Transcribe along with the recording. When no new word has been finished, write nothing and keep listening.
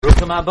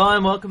Haba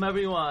and welcome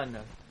everyone.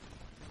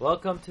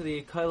 Welcome to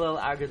the Koilel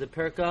Agad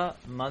Pirka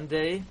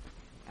Monday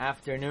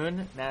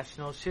afternoon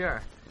National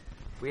Shir.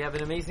 We have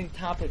an amazing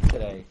topic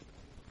today.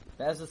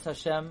 Be'ezus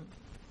Hashem,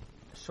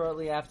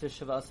 shortly after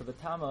Shavas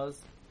B'Tammuz,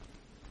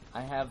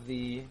 I have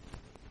the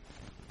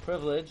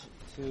privilege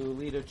to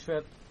lead a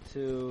trip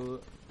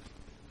to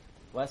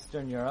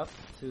Western Europe,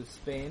 to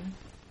Spain,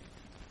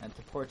 and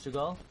to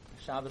Portugal.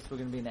 Shabbos we're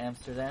going to be in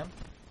Amsterdam.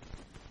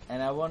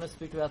 And I want to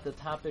speak about the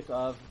topic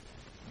of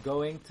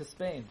going to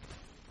Spain.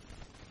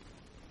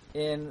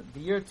 In the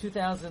year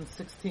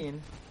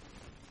 2016,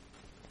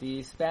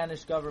 the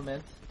Spanish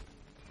government,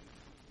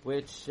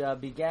 which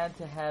began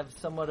to have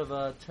somewhat of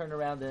a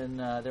turnaround in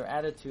their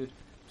attitude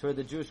toward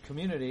the Jewish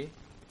community,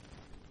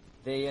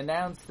 they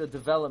announced the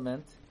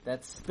development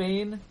that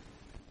Spain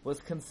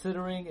was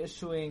considering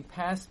issuing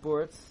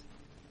passports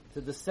to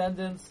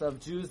descendants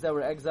of Jews that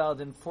were exiled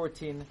in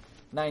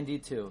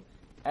 1492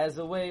 as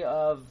a way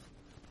of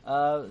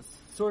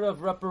sort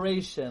of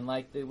reparation,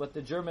 like what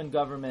the German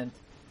government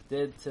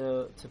did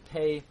to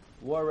pay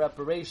war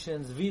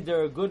reparations,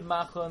 wieder good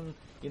machen,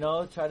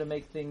 try to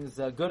make things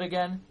good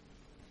again.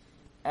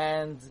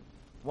 And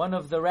one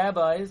of the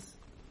rabbis,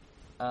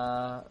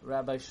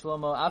 Rabbi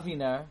Shlomo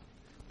Aviner,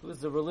 who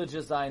is a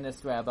religious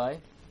Zionist rabbi,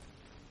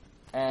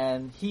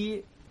 and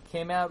he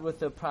came out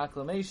with a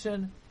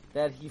proclamation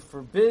that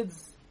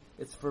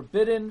it's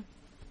forbidden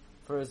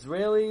for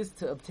Israelis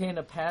to obtain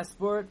a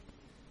passport,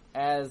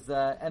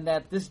 and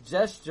that this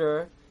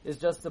gesture is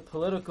just a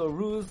political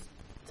ruse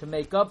to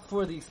make up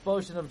for the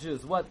expulsion of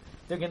Jews. What?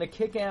 They're going to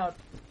kick out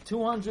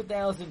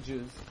 200,000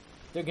 Jews.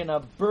 They're going to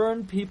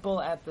burn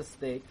people at the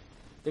stake.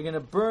 They're going to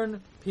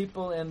burn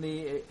people in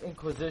the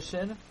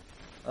Inquisition,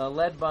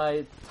 led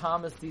by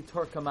Thomas de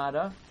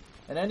Torquemada.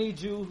 And any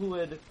Jew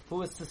who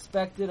was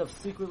suspected of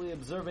secretly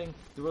observing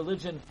the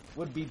religion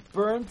would be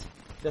burnt.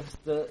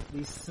 The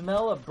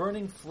smell of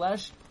burning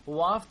flesh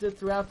wafted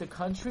throughout the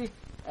country.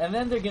 And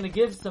then they're going to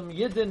give some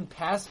Yidden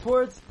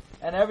passports,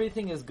 and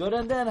everything is good.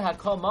 And then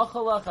Hakol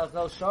Machalach,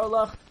 Hakol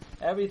Sharlach,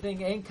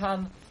 everything ain't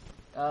kan,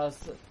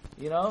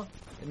 no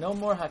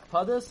more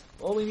Hakpadas.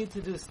 All we need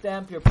to do is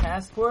stamp your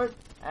passport,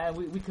 and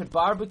we could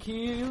barbecue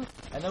you,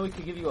 and then we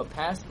could give you a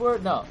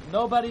passport. No,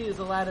 nobody is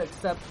allowed to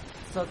accept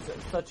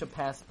such a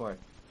passport.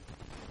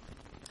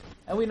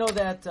 And we know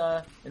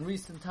that in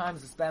recent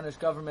times the Spanish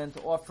government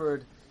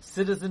offered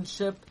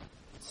citizenship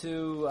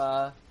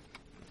to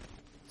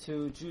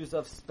Jews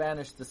of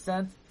Spanish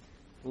descent.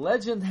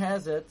 Legend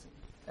has it,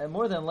 and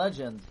more than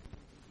legend,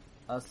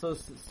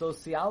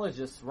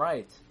 sociologists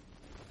write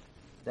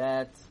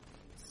that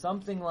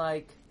something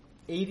like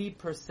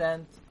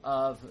 80%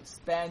 of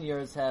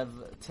Spaniards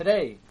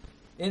today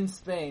in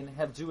Spain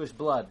have Jewish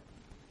blood.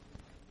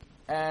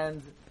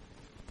 And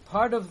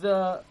part of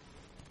the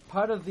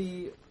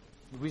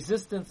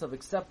resistance of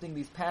accepting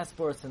these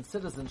passports and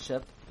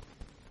citizenship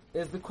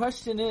is the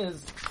question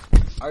is,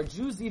 are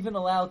Jews even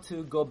allowed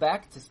to go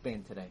back to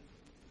Spain today?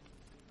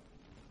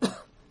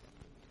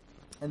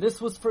 And this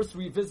was first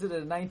revisited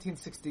in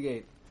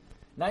 1968.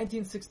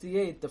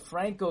 1968, the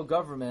Franco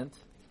government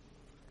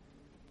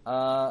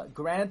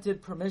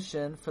granted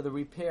permission for the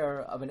repair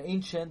of an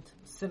ancient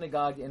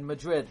synagogue in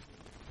Madrid.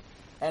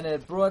 And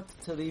it brought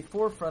to the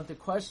forefront the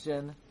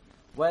question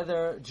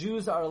whether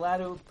Jews are allowed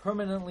to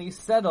permanently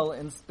settle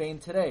in Spain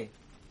today.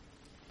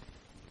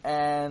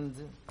 And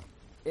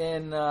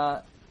in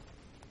the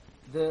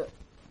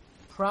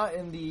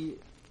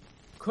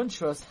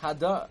Kuntras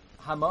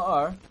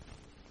Hamar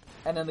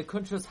and in the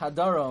Kuntras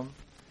Hadarom,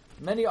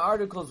 many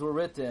articles were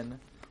written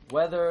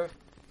whether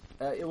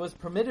it was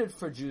permitted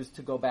for Jews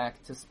to go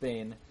back to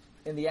Spain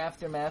in the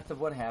aftermath of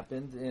what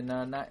happened in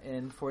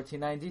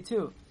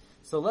 1492.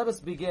 So let us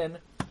begin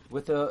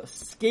with a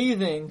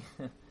scathing,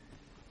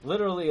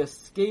 literally a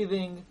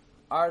scathing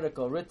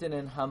article written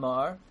in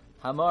Hamar.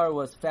 Hamar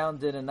was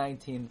founded in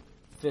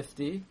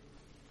 1950.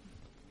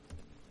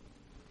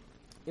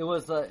 It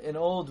was an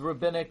old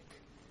rabbinic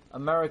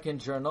American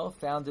journal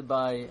founded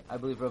by, I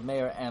believe, Rav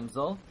Meir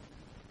Amsel.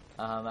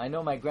 I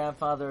know my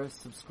grandfather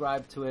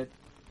subscribed to it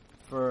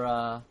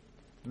for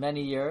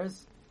many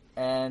years,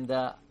 and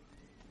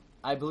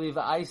I believe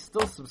I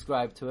still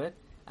subscribe to it.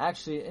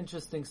 Actually,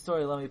 interesting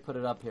story, let me put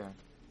it up here,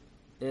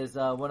 is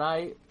when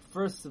I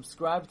first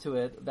subscribed to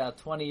it about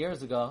 20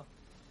 years ago,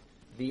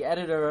 the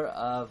editor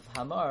of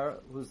Hamar,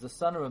 who's the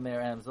son of Rav Meir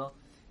Amsel,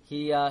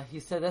 he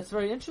said, that's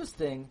very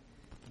interesting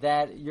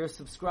that you're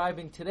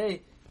subscribing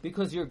today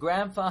because your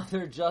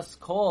grandfather just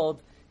called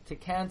to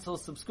cancel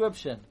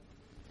subscription.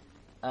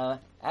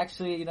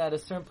 Actually, at a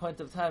certain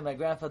point of time, my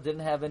grandfather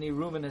didn't have any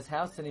room in his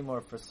house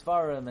anymore for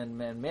Sfarim and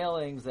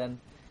mailings, and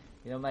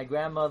my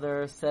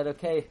grandmother said,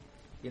 okay,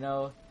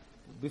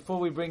 before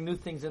we bring new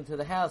things into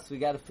the house, we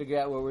got to figure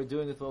out what we're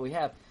doing with what we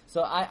have.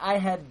 So I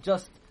had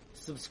just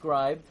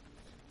subscribed.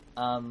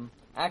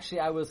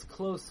 Actually, I was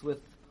close with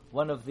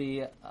one of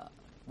the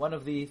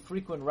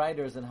frequent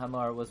writers in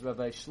Hamar was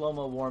Rabbi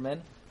Shlomo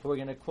Warman, who we're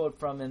going to quote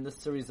from in this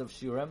series of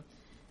Shurim,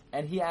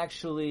 and he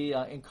actually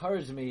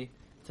encouraged me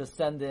to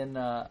send in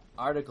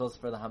articles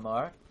for the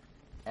Hamar,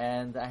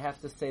 and I have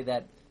to say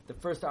that the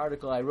first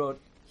article I wrote,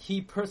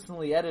 he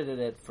personally edited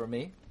it for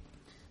me.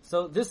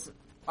 So this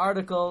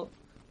article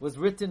was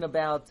written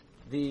about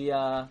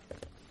the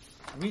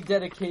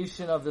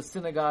rededication of the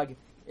synagogue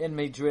in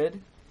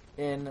Madrid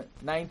in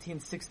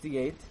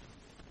 1968.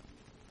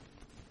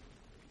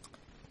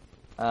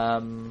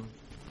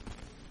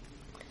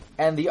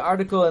 And the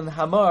article in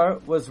Hamar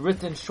was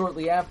written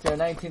shortly after,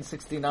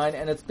 1969,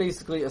 and it's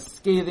basically a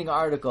scathing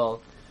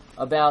article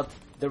about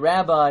the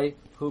rabbi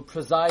who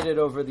presided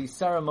over these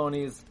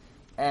ceremonies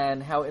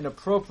and how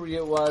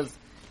inappropriate it was,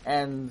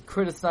 and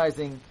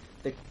criticizing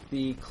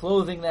the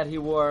clothing that he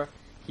wore.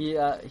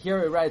 Here he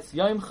writes,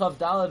 Yom Chav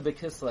Daled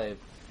B'Kislev,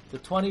 the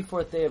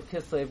 24th day of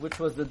Kislev, which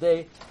was the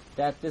day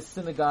that this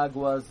synagogue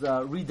was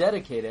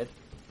rededicated,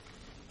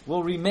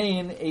 will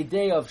remain a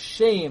day of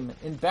shame,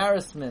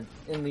 embarrassment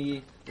in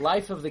the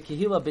life of the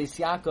Kehila Beis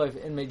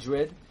Yaakov in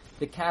Madrid,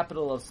 the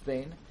capital of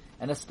Spain,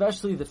 and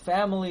especially the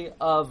family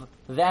of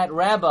that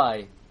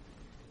rabbi.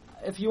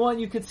 If you want,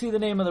 you could see the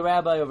name of the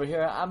rabbi over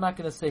here. I'm not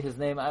going to say his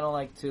name. I don't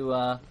like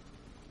to,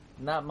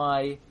 not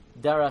my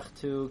derech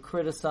to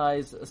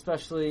criticize,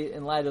 especially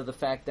in light of the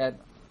fact that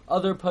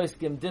other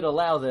poskim did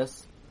allow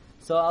this.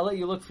 So I'll let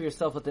you look for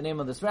yourself what the name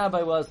of this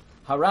rabbi was.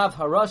 Harav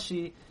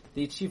Harashi,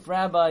 the chief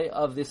rabbi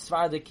of the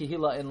Sephardic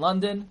Kehila in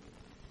London.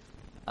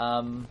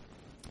 On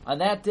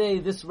that day,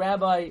 this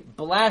rabbi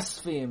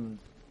blasphemed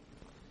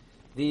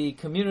the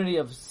community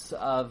of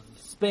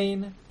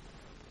Spain,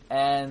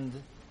 and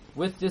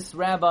with this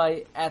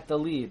rabbi at the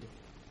lead.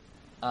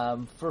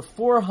 For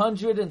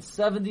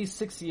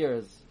 476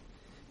 years,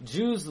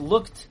 Jews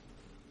looked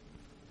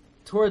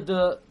toward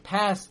the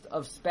past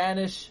of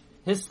Spanish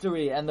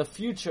history and the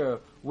future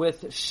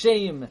with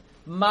shame,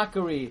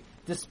 mockery,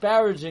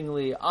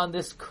 disparagingly on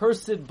this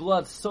cursed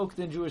blood soaked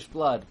in Jewish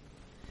blood.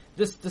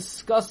 This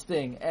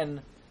disgusting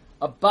and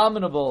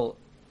abominable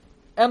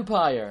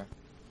empire,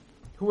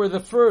 who were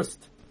the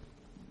first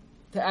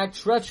to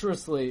act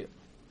treacherously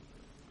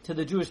to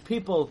the Jewish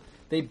people.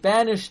 They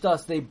banished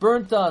us, they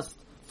burnt us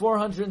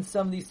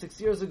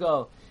 476 years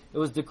ago. It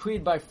was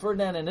decreed by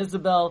Ferdinand and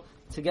Isabel,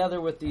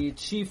 together with the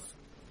chief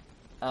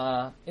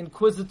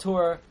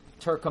inquisitor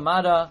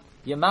Torquemada,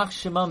 Yamach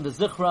Shemam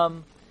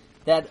V'Zichram,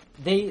 that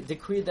they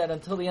decreed that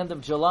until the end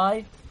of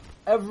July,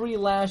 every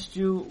last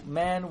Jew,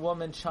 man,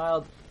 woman,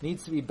 child,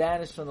 needs to be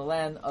banished from the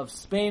land of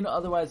Spain,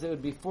 otherwise they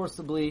would be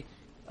forcibly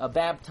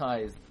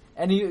baptized.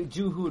 Any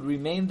Jew who would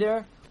remain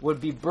there would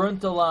be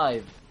burnt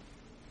alive.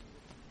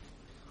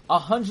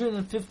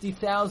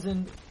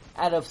 150,000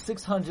 out of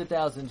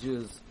 600,000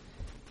 Jews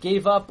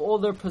gave up all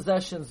their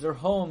possessions, their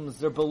homes,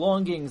 their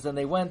belongings, and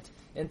they went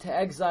into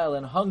exile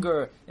and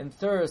hunger and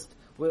thirst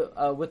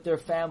with their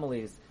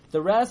families.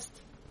 The rest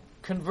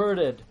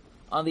converted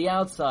on the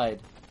outside.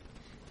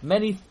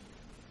 Many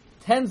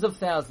tens of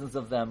thousands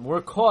of them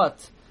were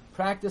caught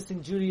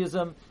practicing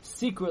Judaism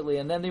secretly,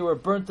 and then they were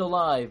burnt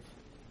alive.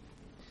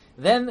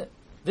 Then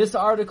this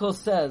article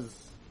says,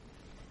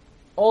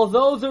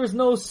 although there's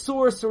no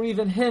source or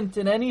even hint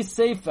in any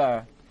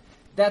sefer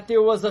that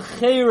there was a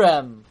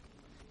Cherem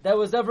that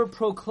was ever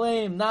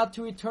proclaimed not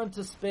to return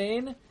to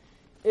Spain,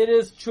 it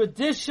is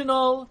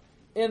traditional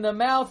in the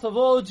mouth of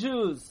all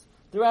Jews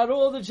throughout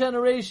all the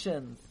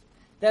generations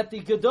that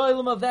the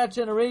Gedolim of that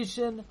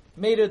generation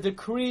made a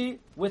decree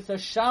with a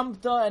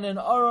Shamta and an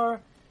Arar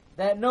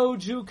that no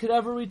Jew could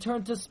ever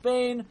return to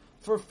Spain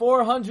for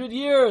 400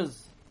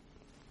 years.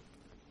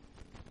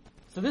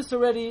 So this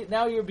already,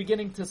 now you're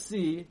beginning to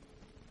see,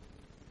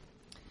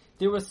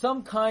 there was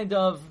some kind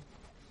of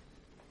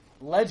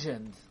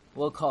legend,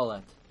 we'll call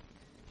it,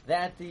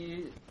 that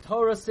the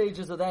Torah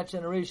sages of that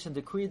generation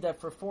decreed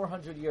that for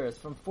 400 years,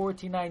 from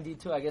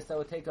 1492, I guess that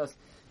would take us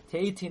to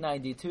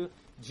 1892,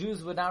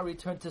 Jews would not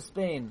return to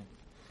Spain.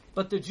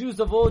 But the Jews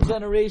of all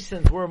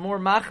generations were more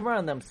machmir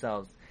on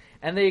themselves,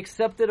 and they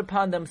accepted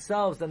upon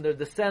themselves and their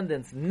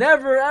descendants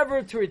never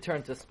ever to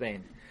return to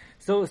Spain.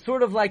 So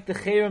sort of like the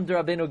Cherem de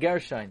Rabbeinu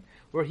Gershon,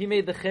 where he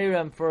made the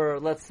Cherem for,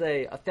 let's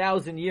say,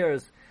 1,000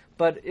 years,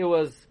 but it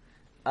was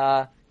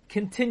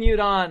continued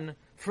on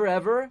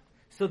forever.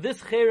 So this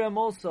Cherem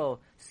also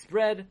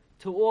spread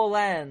to all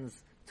lands,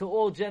 to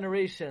all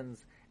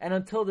generations, and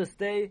until this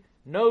day,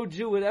 no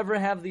Jew would ever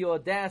have the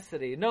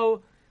audacity,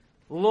 no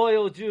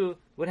loyal Jew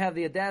would have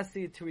the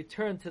audacity to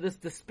return to this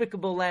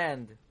despicable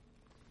land.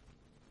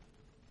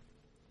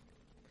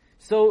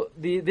 So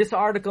this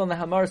article in the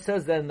Hamar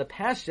says that in the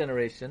past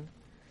generation,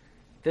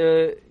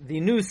 the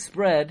news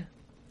spread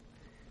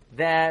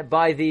that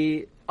by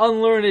the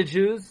unlearned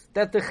Jews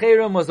that the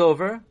Cherem was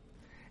over,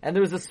 and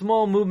there was a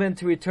small movement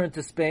to return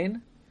to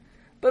Spain,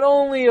 but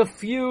only a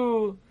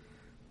few,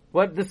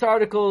 what this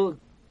article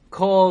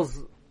calls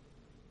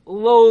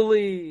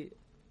lowly,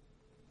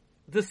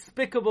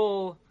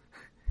 despicable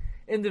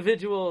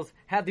individuals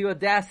had the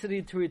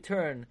audacity to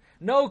return.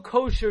 No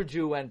kosher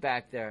Jew went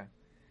back there.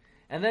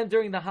 And then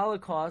during the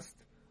Holocaust,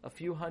 a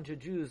few hundred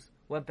Jews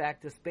went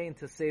back to Spain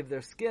to save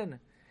their skin,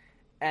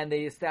 and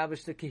they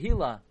established a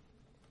Kehila.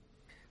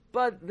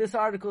 But this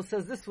article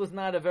says this was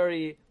not a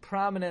very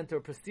prominent or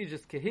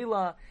prestigious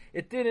Kehila.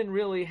 It didn't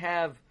really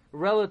have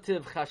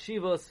relative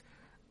chashivos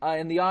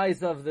in the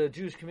eyes of the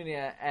Jewish community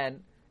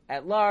and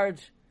at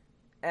large,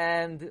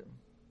 and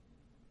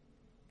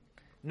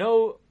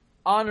no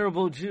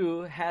honorable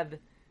Jew had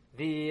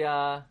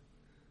the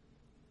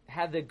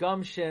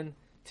gumption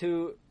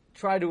to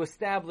try to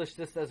establish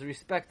this as a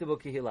respectable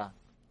kehillah.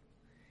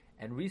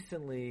 And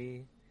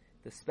recently,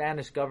 the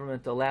Spanish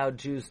government allowed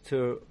Jews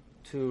to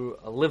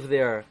live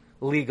there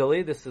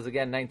legally. This is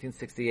again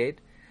 1968,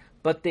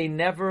 but they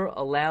never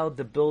allowed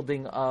the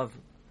building of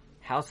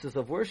houses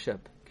of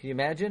worship. Can you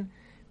imagine?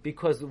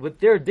 Because with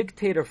their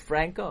dictator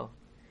Franco,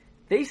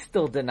 they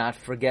still did not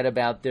forget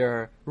about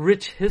their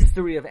rich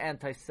history of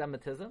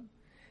anti-Semitism.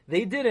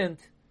 They didn't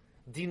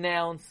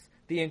denounce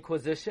the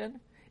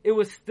Inquisition. It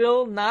was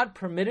still not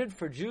permitted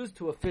for Jews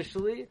to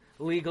officially,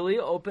 legally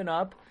open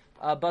up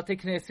Batei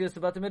Knesios,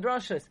 Batei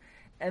Midrashos.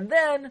 And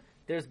then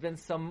there's been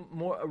some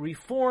more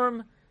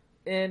reform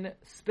in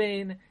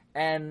Spain,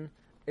 and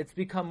it's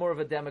become more of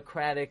a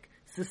democratic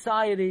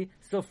society.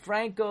 So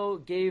Franco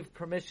gave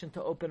permission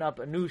to open up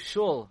a new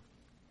shul.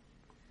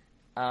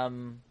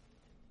 And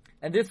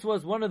this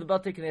was one of the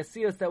Batei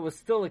Knesios that was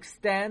still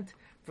extant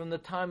from the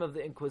time of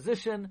the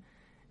Inquisition,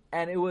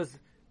 and it was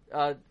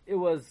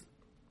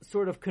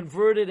sort of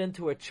converted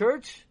into a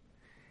church.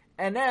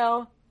 And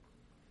now,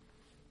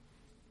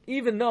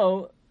 even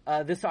though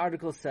this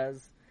article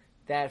says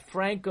that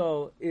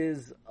Franco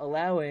is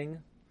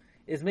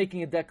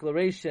making a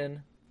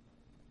declaration,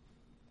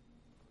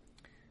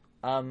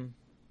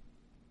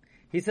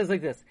 he says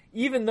like this: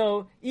 even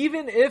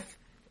if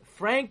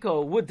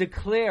Franco would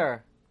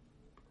declare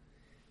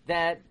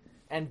that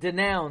and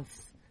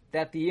denounce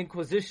that the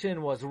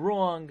Inquisition was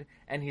wrong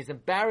and he's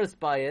embarrassed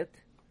by it,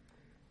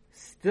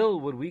 still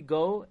would we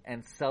go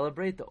and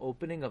celebrate the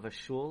opening of a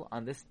shul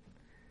on this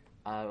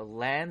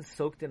land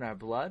soaked in our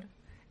blood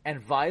and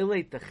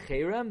violate the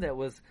Cherem that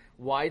was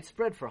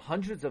widespread for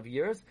hundreds of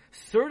years?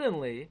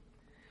 Certainly,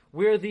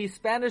 where the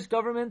Spanish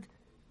government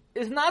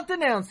is not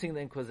denouncing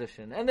the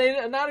Inquisition and they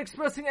are not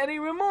expressing any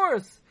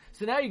remorse.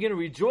 So now you're going to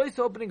rejoice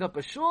opening up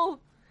a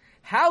shul?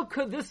 How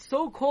could this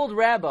so-called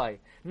rabbi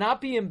not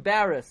be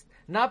embarrassed,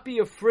 not be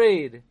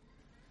afraid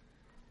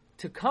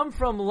to come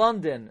from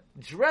London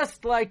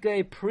dressed like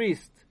a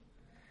priest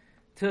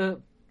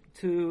to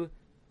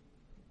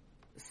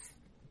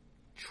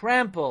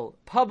trample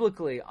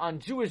publicly on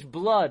Jewish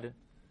blood,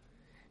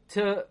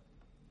 to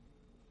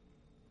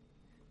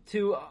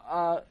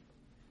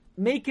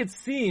make it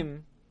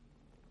seem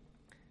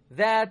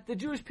that the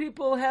Jewish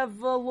people have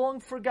long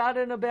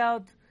forgotten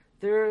about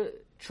their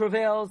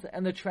travails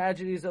and the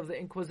tragedies of the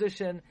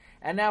Inquisition,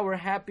 and now we're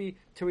happy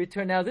to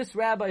return. Now, this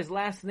rabbi's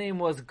last name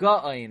was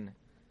Gaon,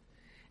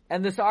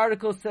 and this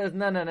article says,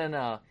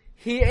 no,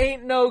 he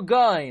ain't no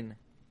Gaon.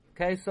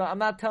 Okay, so I'm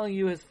not telling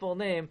you his full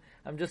name.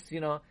 I'm just,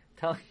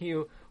 telling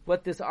you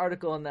what this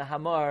article in the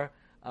Hamar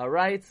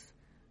writes.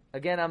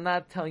 Again, I'm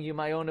not telling you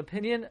my own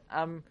opinion.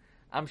 I'm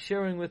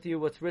sharing with you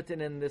what's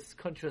written in this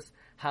Kuntras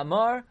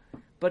Hamar.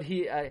 But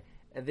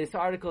this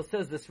article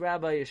says this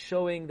rabbi is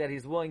showing that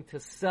he's willing to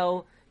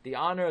sell the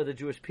honor of the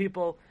Jewish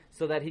people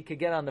so that he could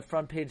get on the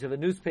front page of a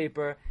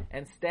newspaper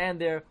and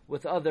stand there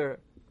with other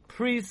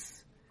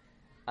priests.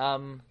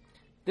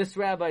 This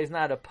rabbi is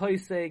not a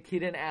posek. He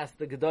didn't ask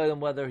the Gedolim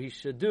whether he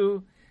should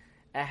do.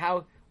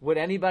 How would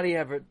anybody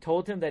ever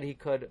told him that he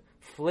could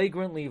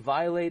flagrantly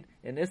violate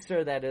an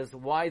Isser that is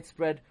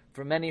widespread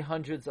for many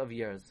hundreds of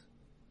years?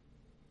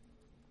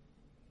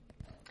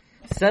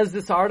 Says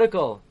this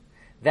article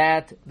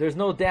that there's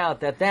no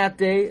doubt that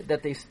day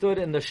that they stood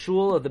in the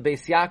shul of the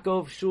Beis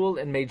Yaakov shul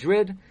in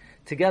Madrid,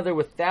 together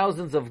with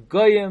thousands of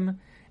goyim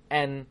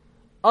and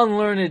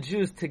unlearned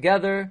Jews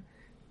together,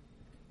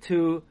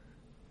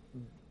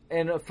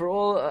 and for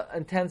all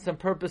intents and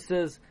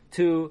purposes,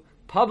 to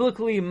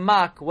publicly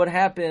mock what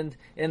happened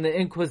in the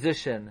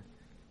Inquisition.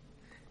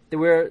 There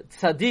were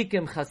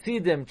tzaddikim,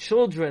 chasidim,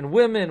 children,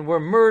 women were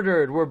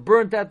murdered, were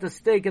burnt at the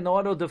stake in the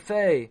auto da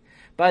fe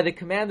by the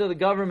command of the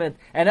government,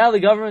 and now the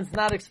government's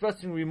not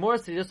expressing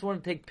remorse, they just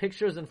want to take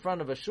pictures in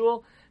front of a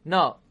shul?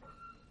 No.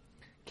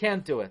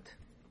 Can't do it.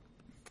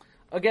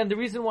 Again, the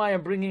reason why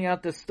I'm bringing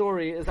out this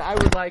story is I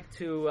would like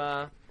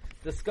to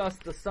discuss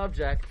the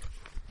subject,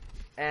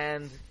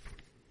 and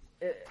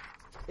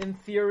in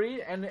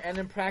theory and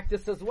in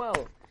practice as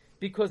well,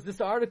 because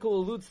this article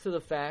alludes to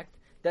the fact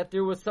that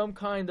there was some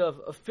kind of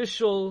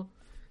official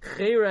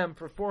cherem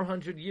for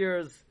 400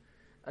 years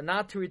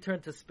not to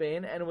return to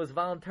Spain, and it was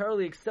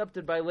voluntarily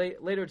accepted by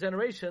later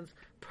generations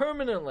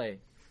permanently.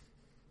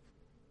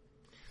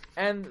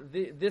 And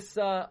this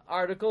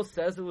article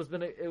says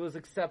it was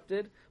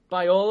accepted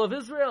by all of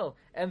Israel,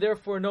 and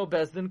therefore no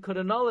Bezdin could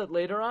annul it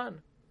later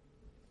on.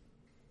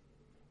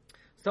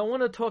 So I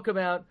want to talk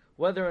about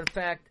whether in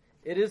fact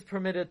it is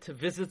permitted to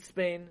visit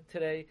Spain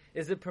today,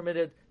 is it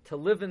permitted to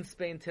live in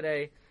Spain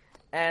today,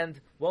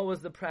 and what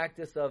was the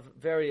practice of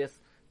various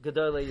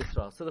Gedolei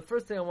Yisrael. So the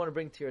first thing I want to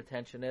bring to your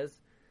attention is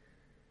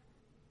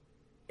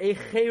a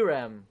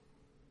cherem.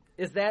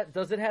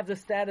 Does it have the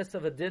status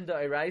of a din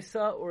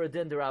d'oraisa or a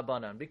din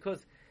d'Rabbanan?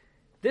 Because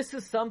this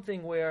is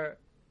something where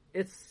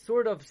it's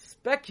sort of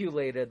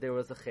speculated there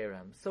was a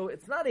cherem. So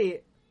it's not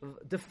a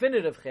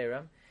definitive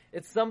cherem.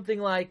 It's something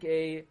like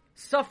a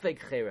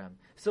suffix cherem.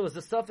 So is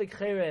a suffix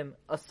cherem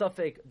a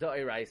suffix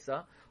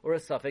da'iraisa or a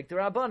suffix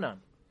d'Rabbanan?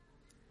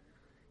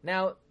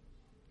 Now,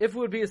 if it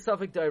would be a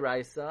suffix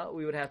d'Oraisa,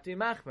 we would have to be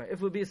machmer. If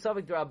it would be a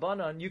suffix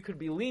d'Rabbanan, you could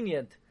be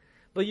lenient,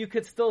 but you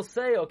could still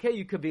say, okay,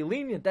 you could be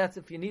lenient. That's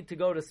if you need to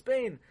go to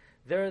Spain.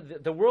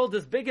 The world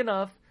is big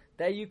enough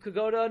that you could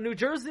go to New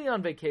Jersey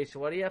on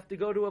vacation. Why do you have to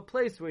go to a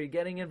place where you're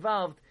getting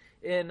involved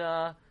in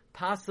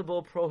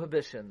possible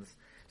prohibitions?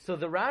 So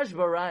the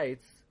Rashba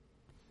writes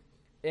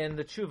in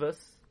the Chuvas,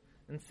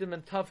 in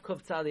Siman Tav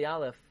Kuf Tzadi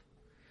Aleph,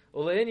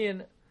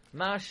 Uleinian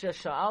Masha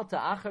Sha'alta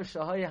Achar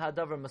Shahaya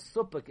Hadavar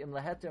Masupik Im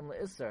Leheter Im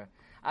Le'isr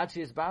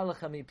Achi Yisbar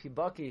Lecha Mi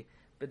Pibaki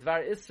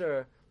Bidvar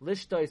Isr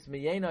Lishtois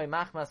Miyenoi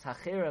Machmas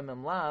Hacherem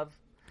Im Lav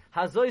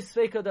Hazoi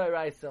Sveika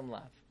Da'iraisa Im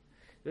Lav.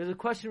 There's a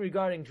question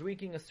regarding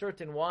drinking a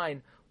certain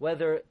wine,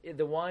 whether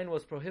the wine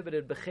was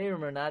prohibited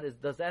b'cherem or not.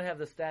 Does that have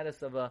the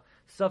status of a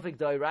suffix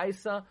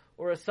da'iraisa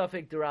or a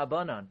suffix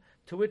d'Rabbanan?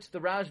 To which the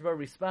Rashba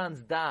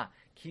responds, Da,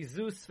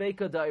 kizu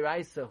sveika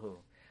da'iraisahu.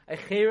 A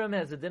cherem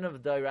has a din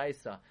of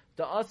da'iraisa.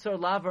 Da'asar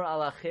lavar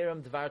ala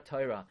cherem dvar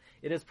Torah.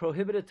 It is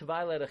prohibited to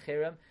violate a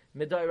cherem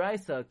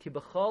mida'iraisa ki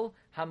b'chol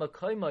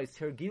hamakoymos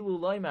hergilu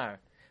loymar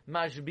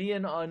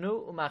mashbiyan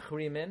anu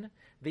umachrimin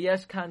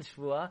v'yesh kan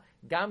shvua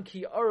gam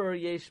ki oror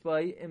yesh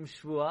bai im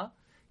shvua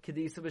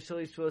kedisa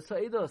b'shali shvua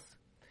sa'idos.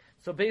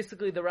 So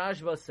basically the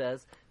Rashba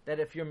says that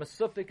if you're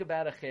masufik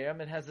about a cherem,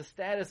 it has the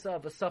status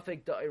of a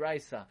suffix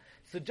da'iraisa.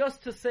 So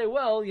just to say,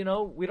 well,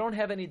 we don't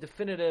have any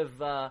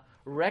definitive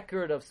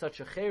record of such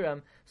a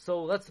cherem,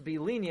 so let's be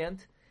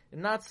lenient.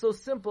 Not so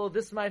simple.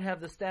 This might have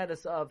the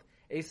status of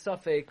a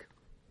suffix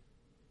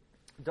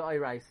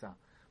da'iraisa.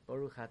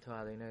 Baruch atah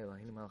Eloheinu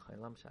Eloheinu melech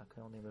haolam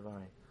she'akol neh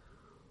b'varei.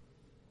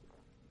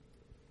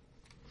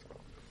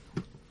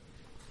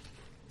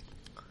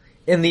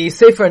 In the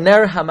Sefer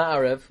Ner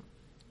HaMa'ariv,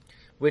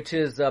 which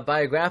is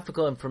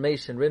biographical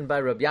information written by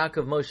Rabbi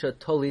Yaakov Moshe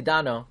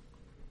Toledano,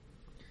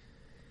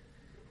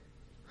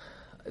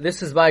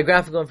 this is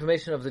biographical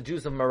information of the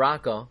Jews of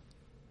Morocco.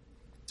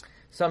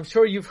 So I'm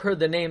sure you've heard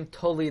the name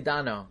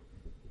Toledano.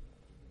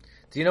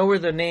 Do you know where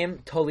the name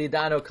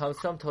Toledano comes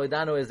from?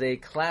 Toledano is a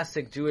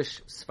classic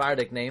Jewish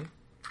Sephardic name.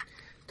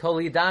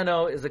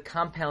 Toledano is a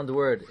compound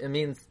word. It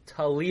means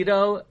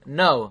Toledo,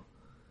 no.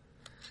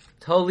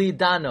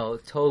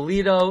 Toledano,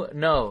 Toledo,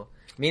 no.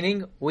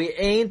 Meaning, we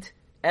ain't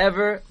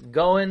ever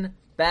going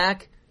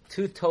back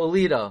to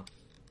Toledo.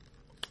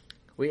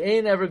 We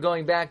ain't ever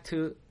going back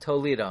to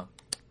Toledo.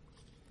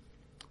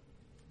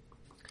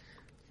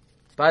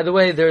 By the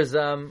way, there's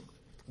a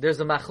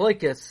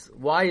machlokes.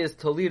 Why is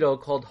Toledo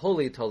called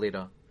Holy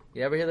Toledo?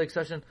 You ever hear the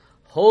expression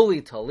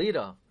Holy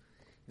Toledo?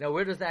 Now,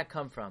 where does that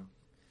come from?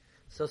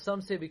 So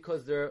some say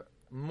because there are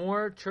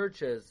more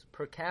churches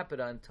per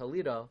capita in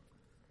Toledo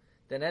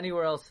than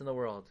anywhere else in the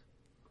world.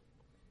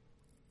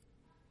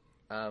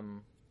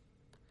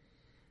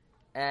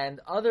 And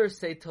others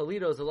say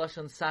Toledo is a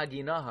lashon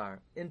Sagi Nahar.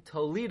 In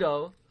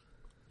Toledo,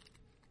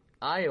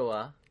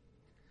 Iowa,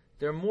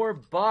 there are more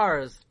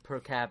bars per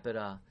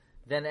capita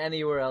than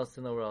anywhere else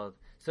in the world.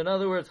 So in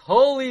other words,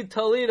 Holy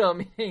Toledo,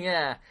 meaning,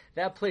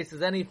 that place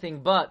is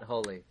anything but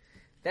holy.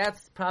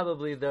 That's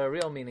probably the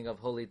real meaning of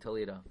Holy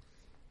Toledo.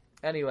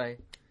 Anyway,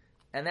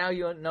 and now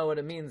you know what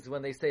it means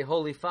when they say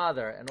Holy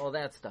Father and all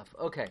that stuff.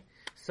 Okay,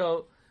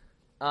 so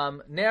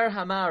Ner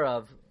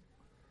Hamarav,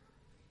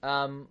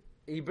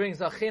 he brings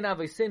Achena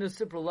V'Seinu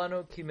Sipru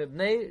Lanu Ki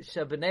Mibnei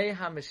Shabnei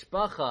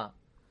HaMishpacha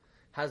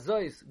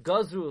Hazois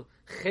Gazru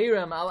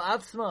Cherem Al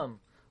Atzmam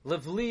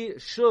Levli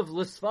Shuv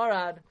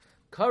L'Sfarad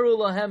Karu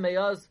Lahem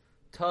Meyaz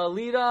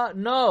Talida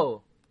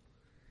No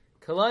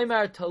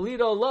Kalaimar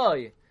Toledo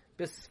Loi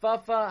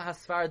Bisfafa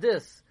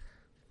Hasfardis.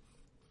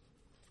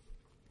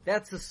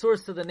 That's the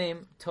source of the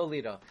name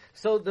Toledo.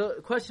 So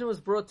the question was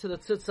brought to the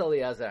Tzitz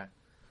Eliezer.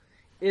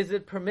 Is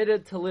it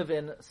permitted to live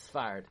in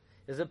Sfard?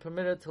 Is it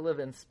permitted to live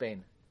in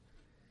Spain?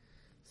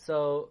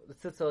 So the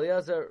Tzitz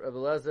Eliezer, Rebbe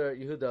Eliezer,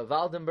 Yehuda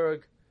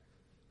Waldenberg.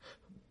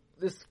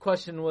 This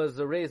question was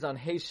raised on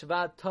Hei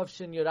Shvat,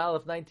 Tavshin Yud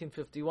Aleph,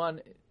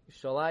 1951.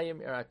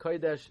 Shalayim, Ira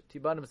Kodesh,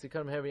 Tibanim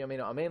Sikarim Heri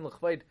Yameinu Amen,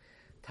 L'chvaid,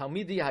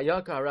 Talmidi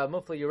Hayaka, Harav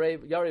Mufla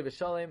Yari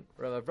V'Shalem,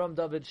 Rav Avram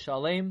David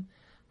Shalem,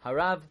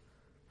 Harav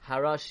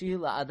Harashi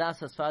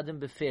La'adas Asfadim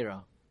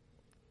Befera.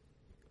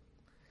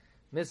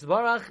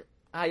 Misbarach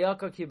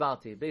Hayaka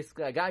Kibalti.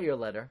 Basically, I got your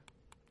letter,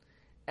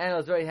 and I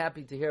was very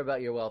happy to hear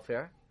about your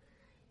welfare.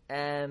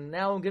 And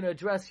now I'm going to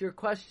address your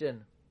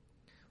question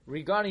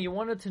regarding, you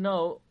wanted to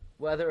know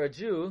whether a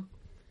Jew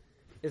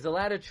is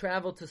allowed to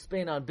travel to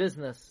Spain on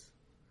business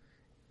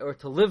or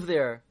to live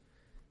there.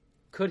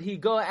 Could he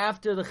go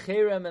after the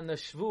cherem and the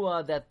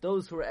shvua that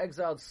those who were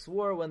exiled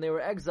swore when they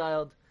were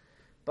exiled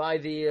by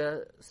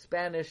the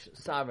Spanish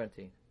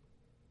sovereignty?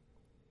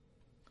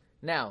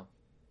 Now,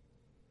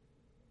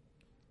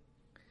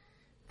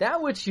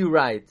 that which you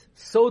write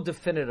so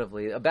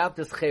definitively about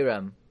this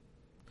cherem,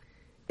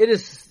 it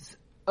is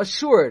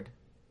assured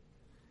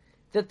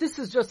that this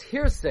is just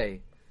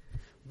hearsay.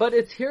 But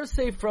it's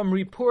hearsay from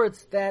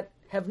reports that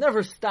have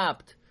never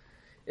stopped.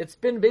 It's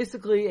been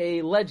basically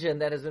a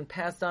legend that has been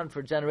passed on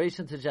for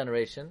generation to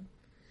generation.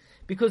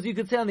 Because you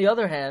could say, on the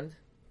other hand,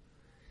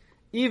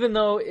 even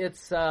though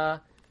it's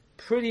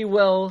pretty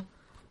well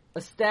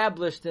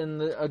established in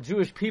the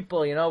Jewish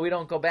people, we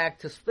don't go back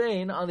to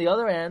Spain, on the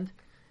other hand,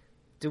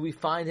 do we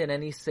find in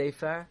any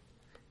sefer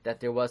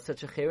that there was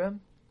such a cherem?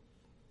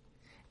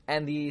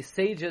 And the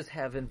sages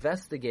have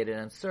investigated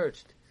and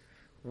searched,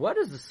 what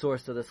is the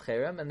source of this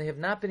cherem? And they have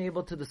not been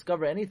able to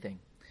discover anything.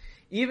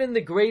 Even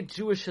the great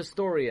Jewish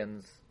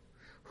historians,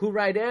 who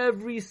write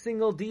every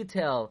single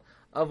detail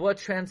of what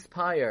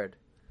transpired,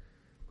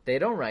 they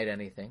don't write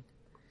anything.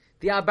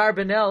 The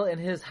Abarbanel in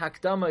his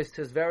Hakdamos,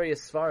 his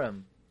various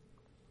Svarim,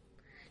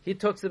 he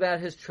talks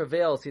about his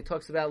travails, he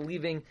talks about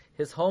leaving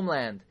his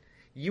homeland.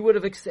 You would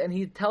have, and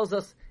he tells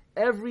us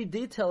every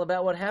detail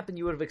about what happened.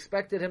 You would have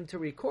expected him to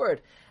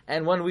record.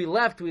 And when we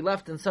left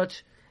in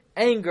such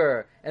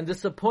anger and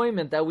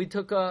disappointment that we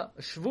took a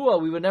shvuah,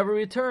 we would never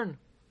return.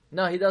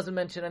 No, he doesn't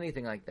mention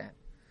anything like that.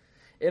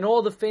 In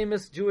all the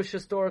famous Jewish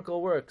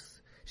historical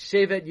works,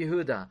 Shevet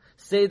Yehuda,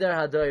 Seder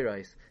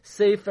HaDoros,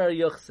 Sefer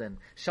Yuchsin,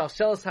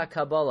 Shalshelas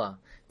HaKabbalah,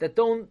 that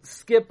don't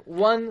skip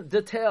one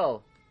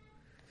detail.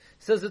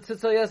 Says the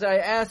Tzitz Eliezer, I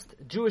asked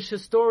Jewish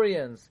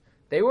historians.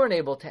 They weren't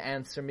able to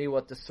answer me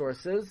what the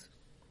source is.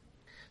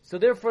 So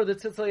therefore the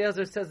Tzitz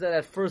Eliezer says that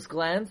at first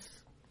glance,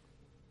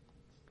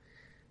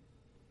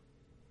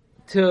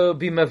 to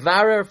be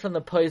mevarer from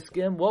the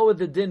poskim, what would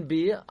the din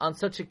be on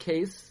such a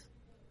case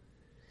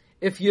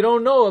if you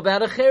don't know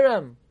about a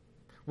cherem?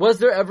 Was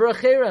there ever a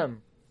cherem?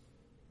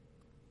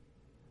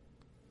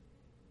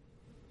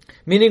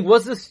 Meaning,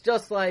 was this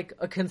just like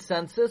a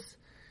consensus?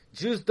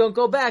 Jews don't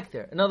go back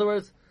there. In other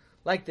words,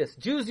 like this.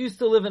 Jews used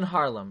to live in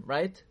Harlem,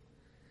 right?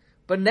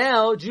 But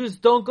now, Jews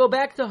don't go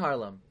back to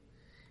Harlem.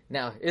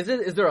 Now, is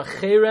there a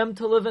cherem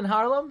to live in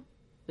Harlem?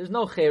 There's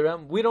no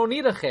cherem. We don't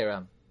need a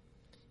cherem.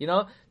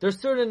 There's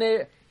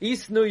certain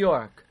East New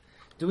York.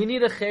 Do we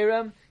need a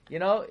cherem?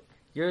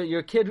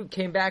 Your kid who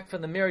came back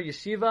from the Mir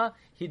Yeshiva,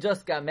 he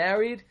just got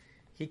married.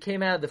 He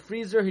came out of the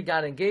freezer, he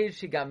got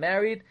engaged, he got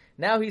married.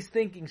 Now he's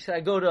thinking, should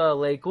I go to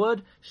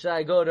Lakewood? Should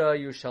I go to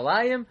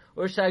Yerushalayim?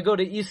 Or should I go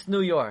to East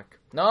New York?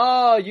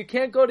 No, you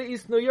can't go to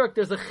East New York.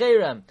 There's a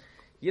cherem.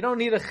 You don't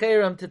need a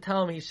cherem to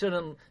tell him he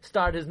shouldn't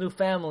start his new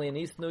family in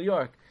East New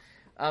York.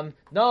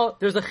 No,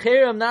 there's a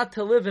cherem not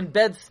to live in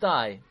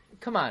Bed-Stuy.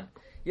 Come on.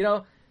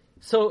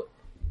 So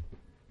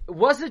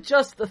was it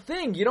just a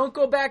thing? You don't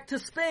go back to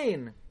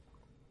Spain.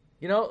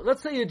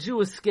 Let's say a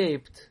Jew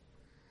escaped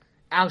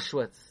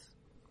Auschwitz.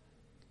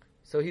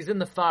 So he's in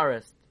the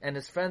forest, and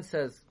his friend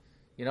says,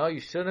 you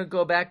shouldn't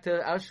go back to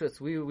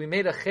Auschwitz. We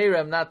made a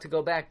cherem not to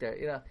go back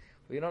there.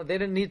 They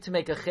didn't need to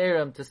make a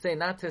cherem to say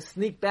not to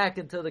sneak back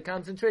into the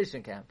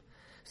concentration camp.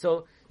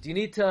 So do you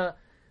need to,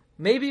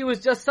 maybe it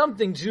was just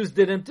something Jews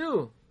didn't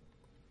do.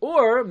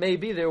 Or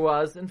maybe there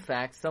was, in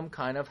fact, some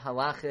kind of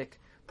halachic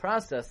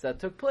process that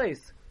took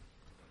place.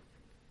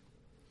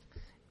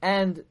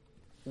 And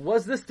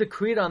was this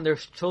decreed on their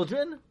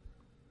children?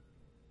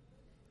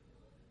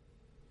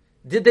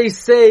 Did they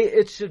say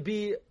it should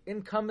be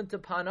incumbent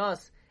upon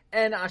us,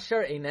 and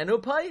asher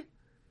einenu pai?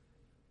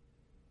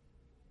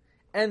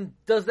 And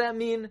does that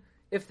mean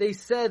if they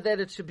said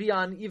that it should be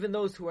on even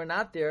those who are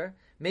not there,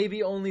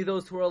 maybe only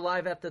those who were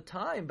alive at the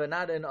time, but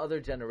not in other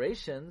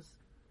generations?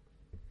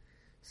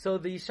 So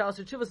the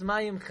Shalsher Tshuvas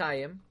Mayim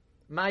Chayim,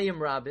 Mayim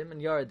Rabim,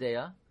 and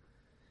Yaradea,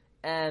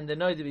 and the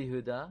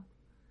Noida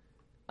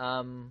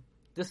Behuda,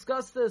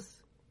 discuss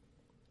this,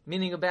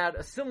 meaning about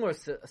a similar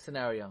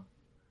scenario.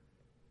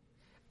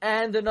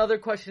 And another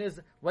question is,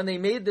 when they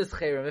made this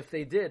cherem, if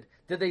they did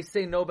they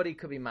say nobody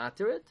could be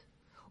matir it?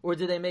 Or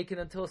did they make it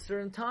until a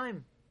certain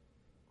time?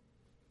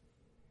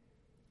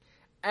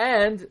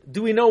 And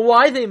do we know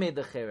why they made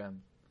the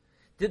cherem?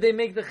 Did they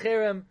make the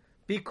cherem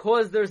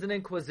because there's an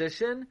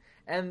inquisition,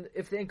 and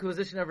if the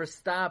inquisition ever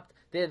stopped,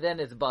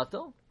 then it's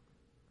batal?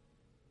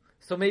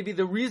 So maybe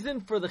the reason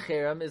for the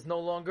cherem is no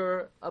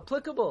longer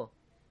applicable.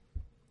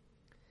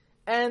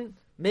 And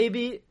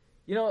maybe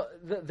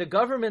the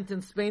government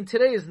in Spain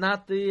today is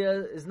not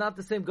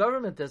the same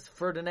government as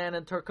Ferdinand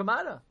and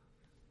Torquemada.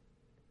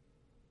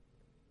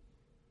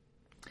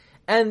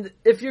 And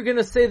if you're going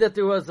to say that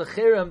there was a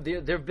cherem,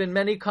 there have been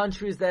many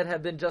countries that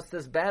have been just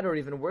as bad or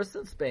even worse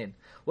than Spain.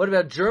 What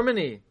about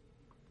Germany?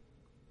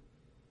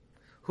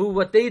 Who,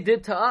 what they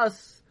did to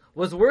us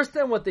was worse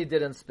than what they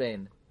did in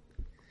Spain.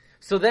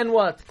 So then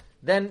what?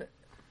 Then,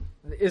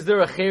 is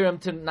there a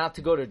cherem not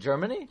to go to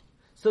Germany?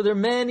 So there are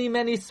many,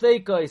 many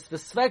sveikos, the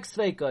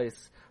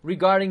sveikos,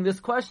 regarding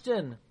this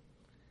question.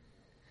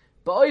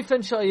 To the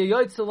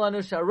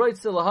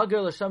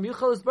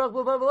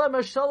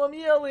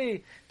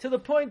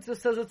point, it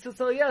says at Tzitz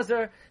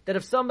Eliezer, that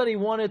if somebody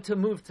wanted to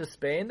move to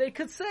Spain, they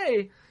could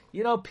say,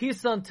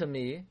 peace unto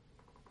me.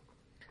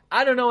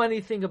 I don't know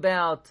anything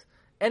about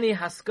any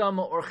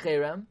haskama or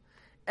cherem.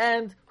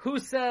 And who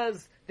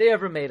says they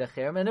ever made a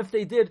cherem, and if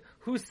they did,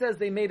 who says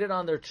they made it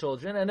on their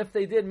children, and if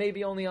they did,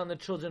 maybe only on the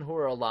children who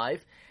are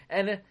alive,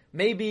 and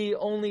maybe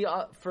only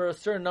for a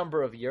certain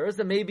number of years,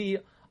 and maybe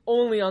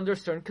only under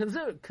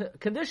certain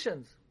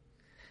conditions.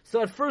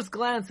 So at first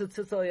glance, the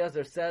Tzitz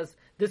Eliezer says,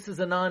 this is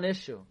a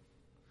non-issue.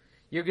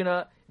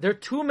 There are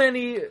too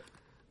many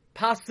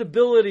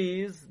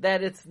possibilities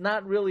that it's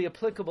not really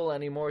applicable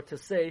anymore to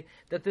say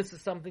that this is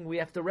something we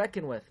have to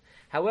reckon with.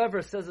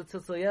 However, says the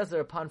Tzitz Eliezer,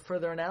 upon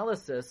further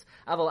analysis,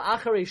 Aval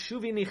acharei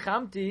shuvi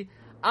nichamti,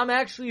 I'm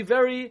actually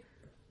very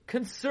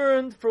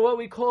concerned for what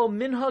we call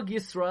Minhag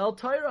Yisrael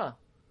Torah.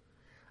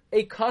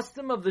 A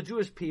custom of the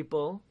Jewish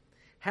people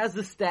has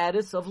the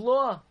status of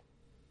law.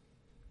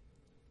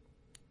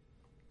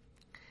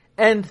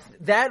 And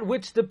that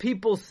which the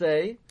people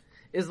say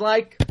is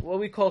like what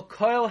we call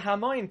koil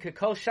hamoin,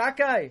 kekol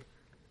shakai.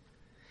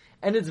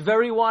 And it's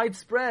very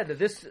widespread.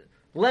 This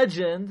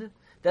legend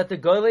that the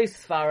Golei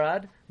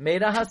Sfarad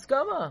made a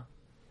haskama.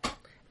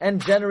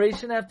 And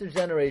generation after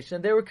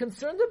generation, they were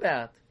concerned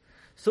about.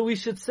 So we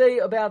should say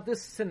about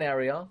this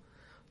scenario,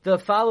 the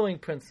following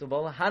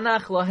principle,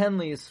 Hanach lohen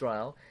li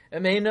Yisrael,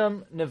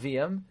 emeinam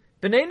neviim,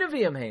 b'nei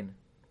neviim hein.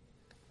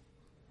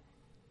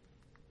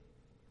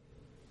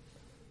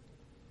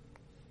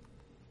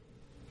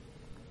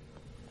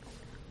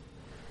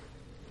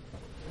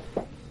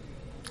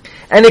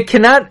 And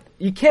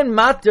you can't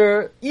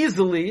matter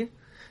easily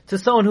to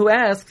someone who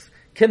asks,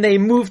 can they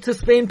move to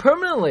Spain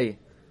permanently?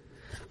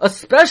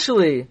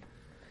 Especially,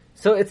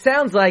 so it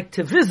sounds like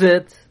to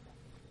visit,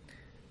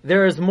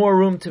 there is more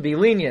room to be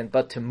lenient,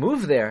 but to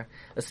move there,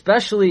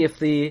 especially if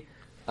the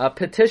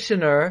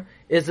petitioner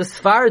is a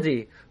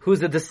Sephardi,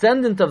 who's a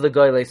descendant of the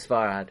Golei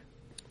Sfarad.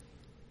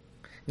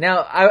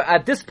 Now,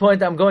 at this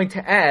point, I'm going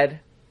to add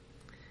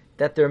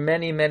that there are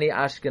many, many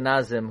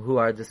Ashkenazim who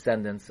are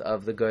descendants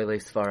of the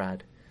Golei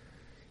Sfarad.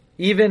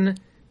 Even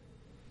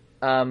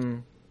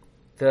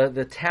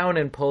the town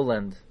in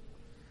Poland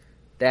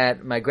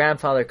that my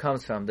grandfather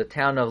comes from, the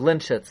town of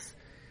Linschitz,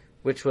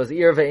 which was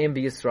Ir Ve'im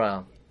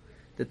B'Yisrael.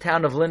 The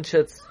town of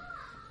Linschitz,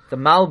 the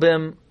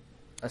Malbim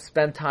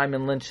spent time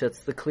in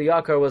Linschitz. The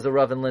Kliyakar was a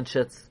Rav in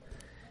Linschitz.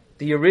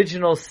 The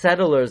original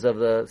settlers of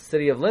the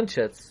city of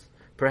Linschitz,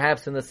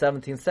 perhaps in the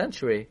 17th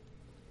century,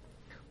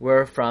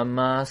 were from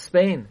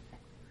Spain.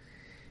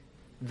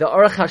 The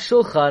Aruch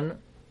HaShulchan,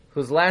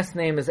 whose last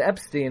name is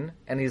Epstein,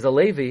 and he's a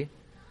Levi,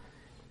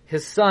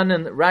 his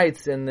son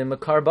writes in the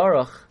Makar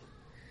Baruch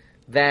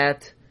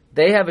that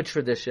they have a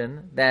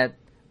tradition that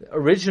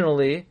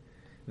originally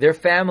their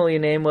family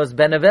name was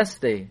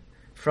Beneveste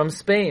from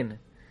Spain,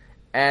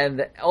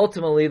 and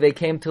ultimately they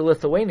came to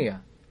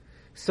Lithuania.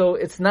 So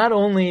it's not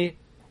only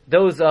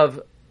those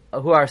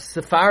who are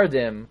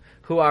Sephardim,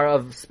 who are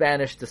of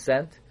Spanish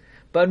descent,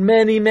 but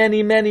many,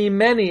 many, many,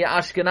 many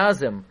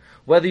Ashkenazim,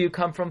 whether you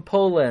come from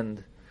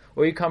Poland,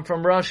 or you come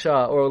from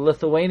Russia or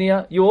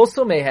Lithuania, you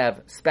also may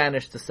have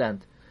Spanish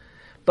descent.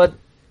 But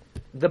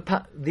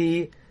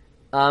the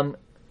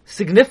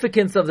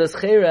significance of this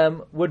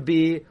cherem would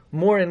be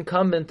more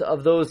incumbent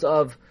of those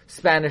of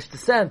Spanish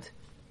descent.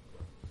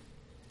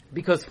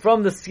 Because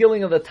from the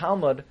ceiling of the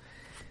Talmud,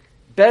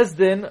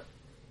 Bezdin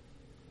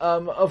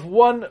of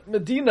one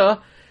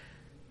Medina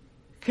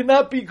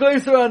cannot be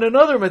geyser on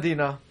another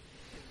Medina,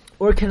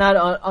 or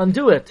cannot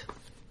undo it.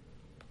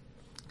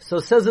 So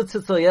says it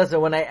Tzitz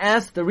Eliezer, when I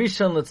asked the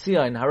Rishon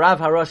LeZion, Harav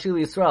Harashi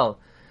Yisrael,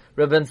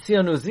 Rabban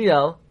Zion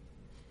Uziel,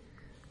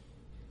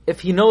 if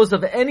he knows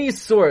of any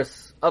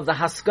source of the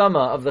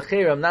Haskama, of the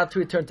Cherem, not to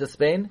return to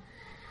Spain,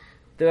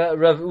 the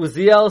Rav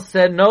Uziel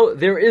said, no,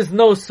 there is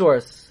no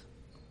source.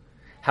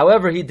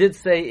 However, he did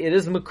say, it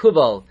is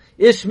Mekubal,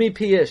 Ish mi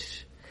pi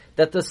ish,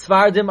 that the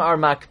Svardim are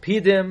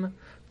Makpidim,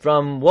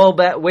 from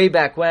way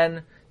back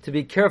when, to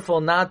be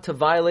careful not to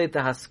violate the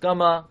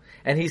Haskama,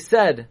 and he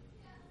said,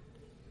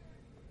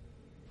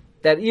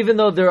 that even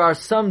though there are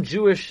some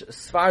Jewish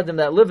Sephardim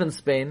that live in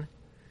Spain,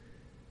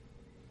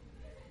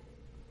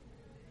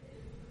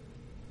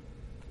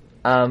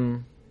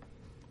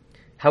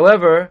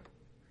 however,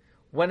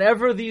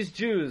 whenever these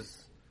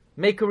Jews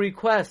make a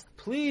request,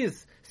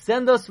 please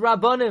send us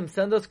Rabbanim,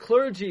 send us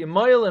clergy,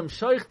 Moilim,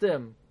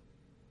 Shoichtim.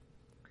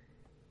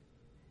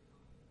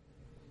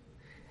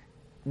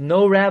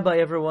 No rabbi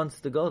ever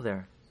wants to go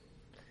there.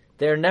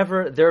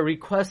 Their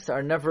requests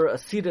are never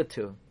acceded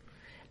to.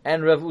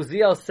 And Rav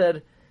Uziel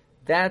said,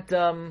 that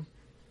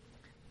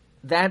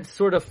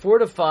sort of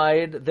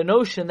fortified the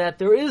notion that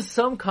there is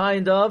some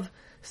kind of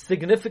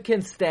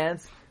significant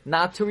stance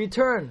not to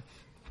return.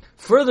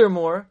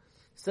 Furthermore,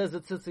 says the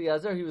Tzitz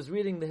Eliezer, he was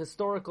reading the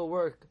historical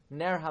work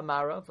Ner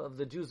HaMarav of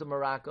the Jews of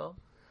Morocco,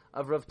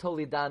 of Rav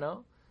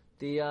Toledano,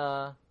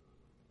 who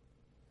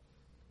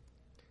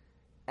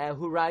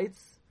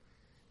writes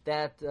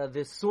that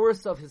the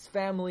source of his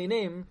family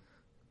name,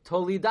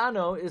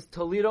 Toledano, is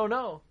Toledo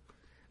No.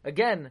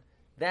 Again,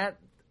 that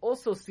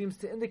also seems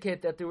to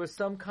indicate that there was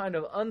some kind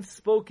of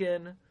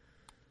unspoken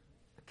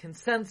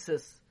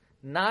consensus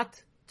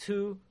not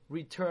to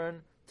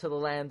return to the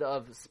land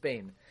of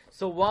Spain.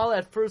 So while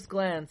at first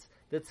glance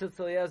the Tzitz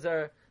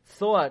Eliezer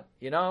thought,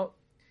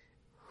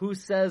 who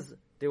says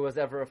there was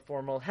ever a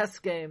formal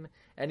Heskem,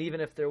 and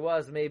even if there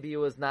was, maybe it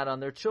was not on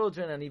their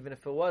children, and even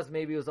if it was,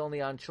 maybe it was only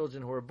on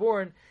children who were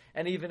born,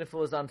 and even if it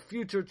was on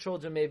future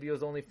children, maybe it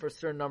was only for a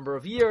certain number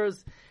of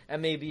years,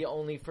 and maybe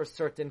only for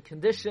certain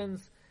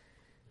conditions.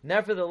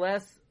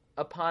 Nevertheless,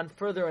 upon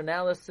further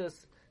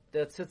analysis,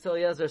 the Tzitz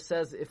Eliezer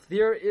says, if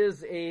there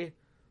is a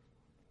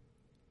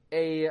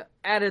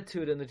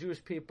attitude in the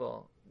Jewish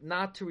people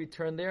not to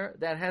return there,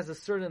 that has a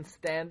certain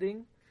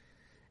standing,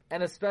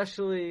 and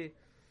especially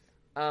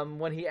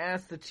when he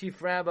asked the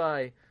chief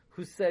rabbi,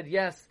 who said,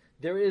 yes,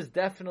 there is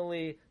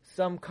definitely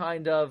some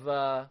kind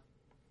of,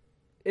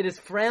 it is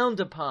frowned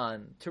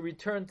upon to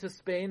return to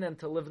Spain and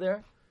to live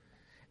there.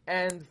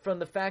 And from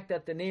the fact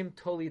that the name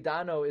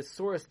Toledano is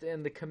sourced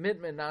in the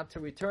commitment not to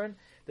return,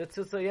 the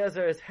Tzitz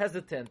Eliezer is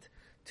hesitant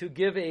to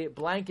give a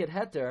blanket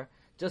heter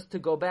just to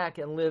go back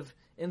and live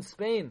in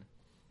Spain.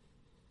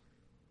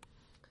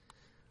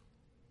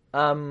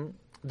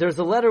 There's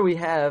a letter we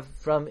have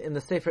from in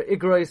the Sefer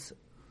Igrois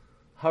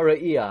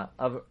Hara'iyah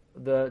of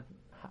the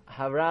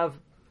Harav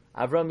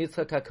Avram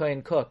Yitzchak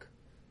HaKohen Kook,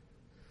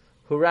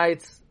 who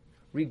writes,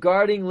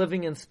 regarding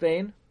living in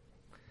Spain,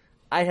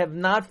 I have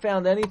not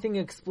found anything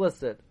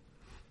explicit.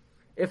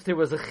 If there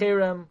was a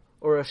cherem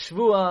or a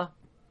shvua,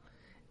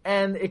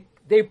 and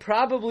they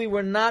probably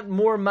were not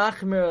more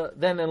machmir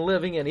than in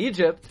living in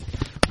Egypt,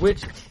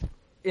 which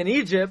in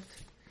Egypt,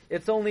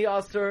 it's only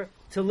usher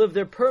to live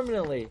there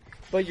permanently,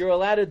 but you're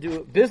allowed to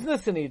do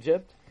business in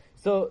Egypt.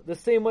 So the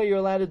same way you're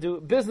allowed to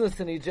do business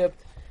in Egypt,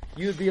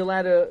 you'd be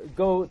allowed to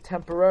go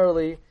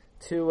temporarily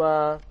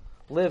to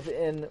live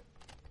in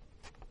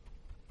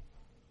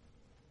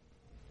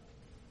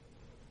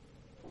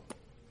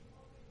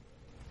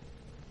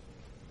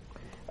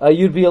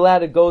you'd be allowed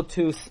to go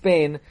to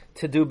Spain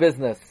to do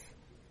business.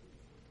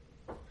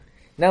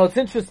 Now it's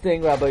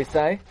interesting, Rabbi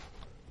Isai,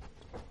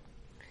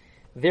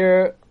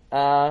 there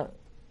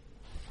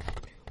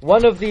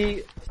one of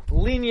the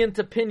lenient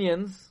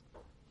opinions,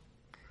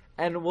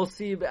 and we'll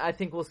see, I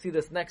think we'll see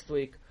this next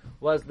week,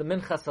 was the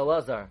Minchas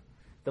Elazar.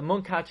 The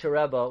Munkacher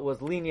Rebbe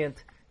was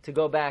lenient to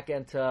go back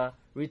and to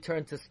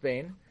return to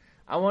Spain.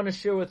 I want to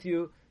share with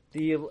you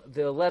the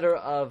letter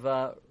of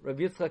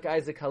Rabbi Yitzchak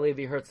Isaac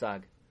Halevi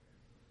Herzog,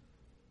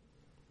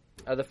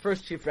 the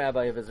first chief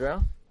rabbi of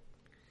Israel.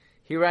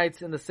 He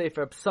writes in the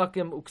Sefer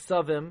Psakim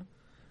Uksavim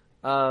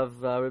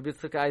of Rabbi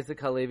Yitzchak Isaac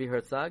Halevi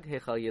Herzog,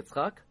 Heichal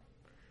Yitzchak,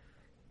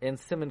 in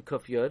Siman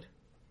Kuf Yud.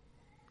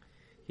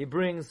 He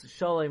brings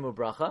Shalom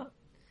Ubracha.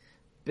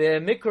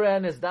 Be'mikra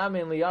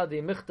nizdamin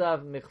liyadi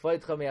michtav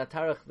michvaytcha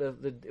me'atarach.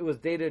 It was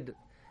dated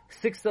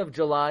 6th of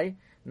July,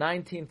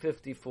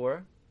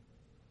 1954.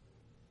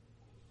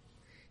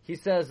 He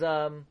says,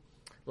 La'etzem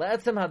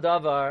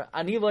hadavar,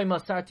 ani loy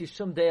masarti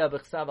shum deya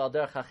b'chsav al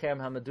derech hacherem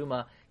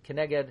hamaduma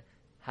keneged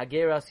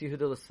hageras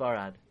Yehuda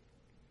l'Sfarad.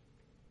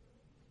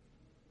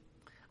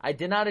 I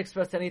did not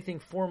express anything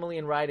formally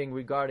in writing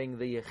regarding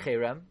the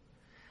cherem.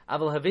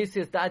 Aval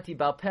havesias dati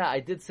balpeh, I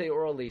did say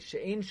orally,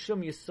 she'ein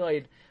shum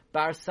yisoid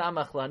bar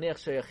samach la'aniach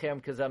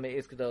she'yachem kazam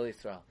me'ez gedol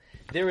Yisrael.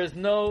 There is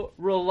no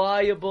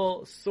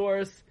reliable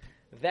source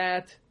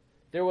that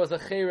there was a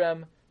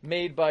cherem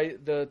made by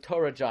the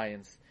Torah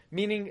giants.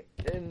 Meaning,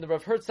 in the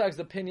Rav Herzog's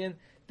opinion,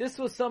 this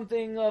was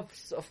something of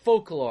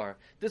folklore.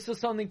 This was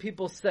something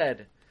people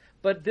said.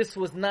 But there's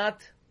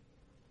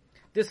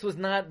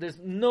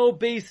no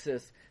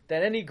basis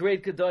that any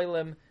great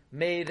Gedolim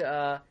made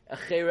a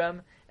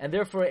cherem, and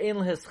therefore, ein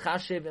lehis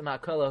chashev im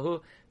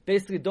hakalahu,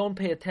 basically don't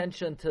pay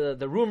attention to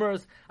the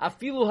rumors.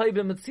 Afilu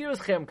haibim mitziras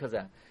cherem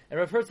kazeh. And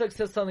Rav Herzog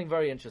says something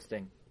very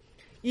interesting.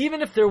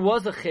 Even if there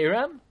was a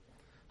cherem,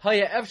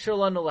 haya efshar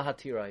lanu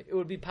lahatirai, it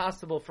would be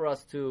possible for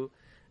us to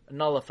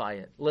nullify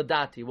it.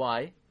 Ladati.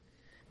 Why?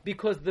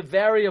 Because the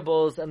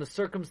variables and the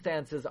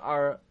circumstances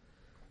are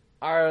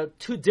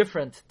too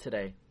different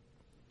today.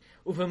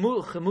 It's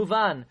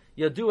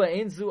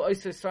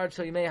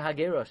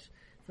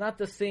not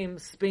the same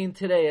Spain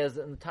today as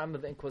in the time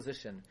of the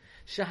Inquisition.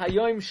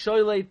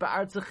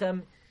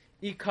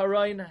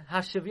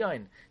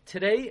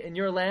 Today, in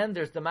your land,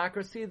 there's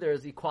democracy,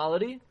 there's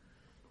equality.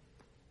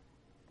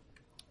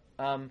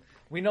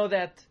 We know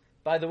that,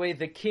 by the way,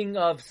 the king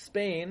of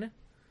Spain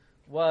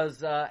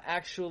was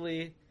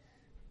actually,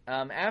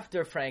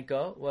 after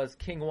Franco, was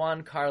King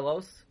Juan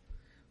Carlos,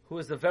 who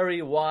was a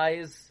very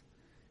wise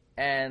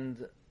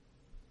and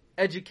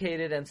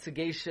educated and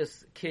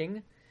sagacious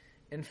king.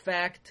 In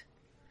fact,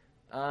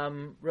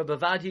 Rabbi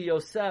Ovadia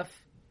Yosef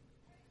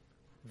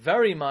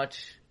very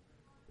much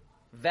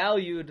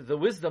valued the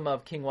wisdom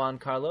of King Juan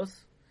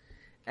Carlos,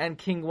 and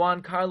King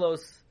Juan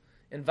Carlos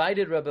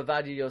invited Rabbi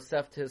Ovadia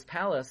Yosef to his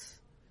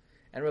palace,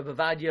 and Rabbi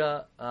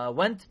Ovadia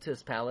went to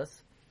his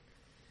palace,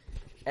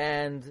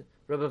 and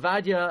Rabbi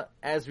Ovadia,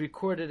 as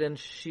recorded in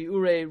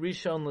Shiurei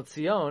Rishon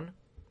LeZion,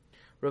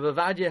 Rabbi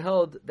Ovadia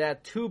held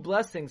that 2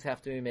 blessings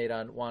have to be made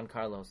on Juan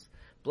Carlos.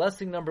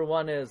 Blessing number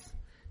 1 is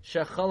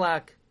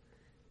Shechalak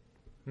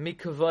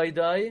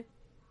Mikavoidai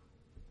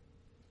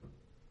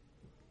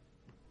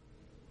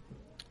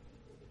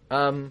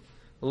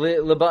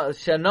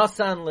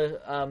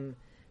Shenosan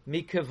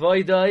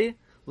Mikavoidai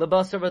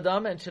lebasar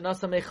v'dam and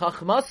shenasa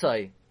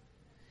mechachmasai.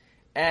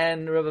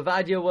 And Rabbi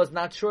Vadia was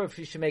not sure if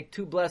he should make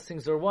 2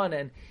 blessings or 1,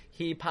 and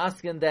he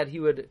paskined that he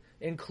would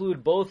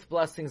include both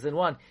blessings in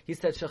one. He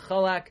said,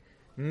 Shechalak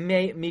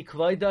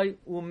mikvaydai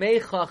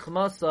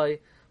umechachmasai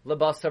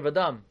lebasar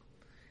v'dam.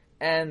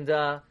 And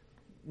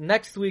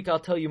next week I'll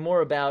tell you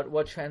more about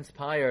what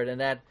transpired in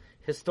that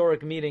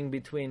historic meeting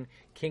between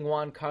King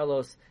Juan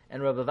Carlos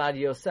and Rabbi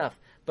Vadia Yosef.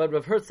 But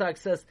Rav Herzog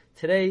says,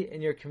 today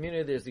in your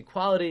community there's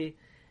equality,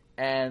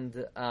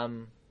 and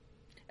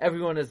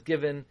everyone is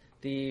given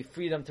the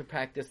freedom to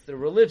practice their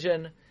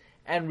religion.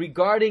 And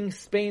regarding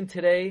Spain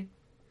today,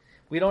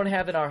 we don't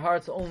have in our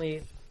hearts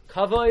only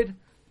kavod,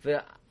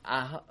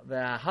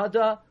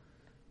 ve'ahada,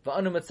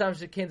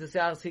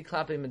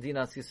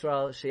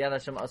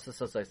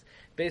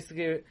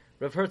 basically,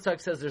 Rav Herzog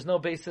says there's no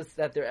basis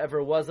that there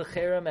ever was a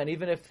cherem, and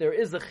even if there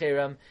is a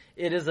cherem,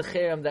 it is a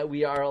cherem that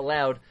we are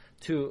allowed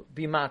to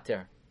be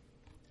mater.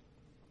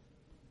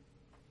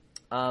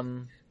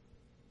 Let's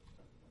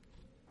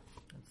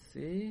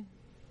see.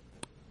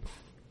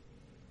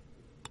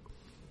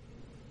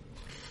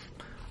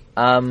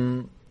 I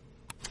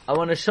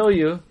want to show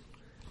you,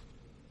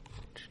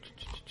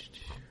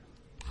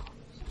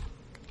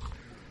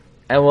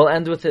 and we'll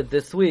end with it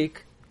this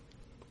week.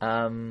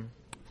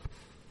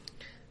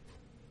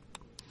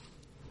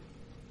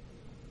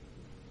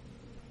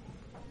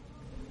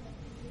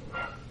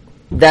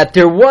 That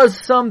there was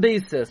some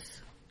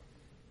basis,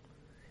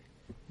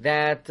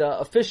 that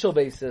official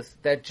basis,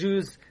 that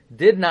Jews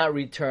did not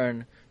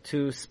return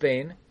to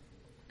Spain.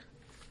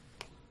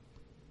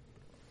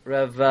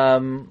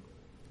 Rabbi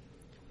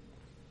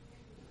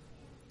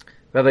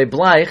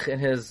Bleich, in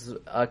his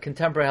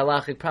Contemporary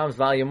Halachic Problems,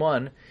 Volume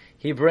 1,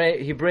 he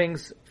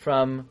brings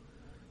from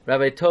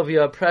Rabbi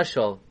Tovia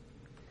Preschel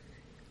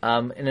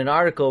in an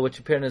article which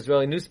appeared in an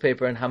Israeli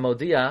newspaper in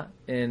Hamodia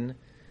in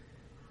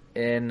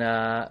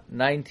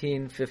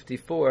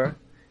 1954.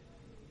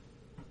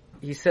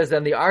 He says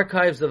that the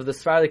archives of the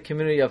Sephardic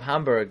community of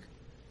Hamburg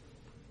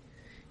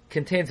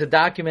contains a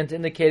document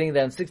indicating that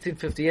in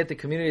 1658 the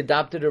community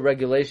adopted a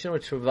regulation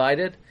which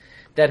provided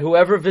that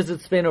whoever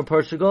visits Spain or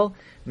Portugal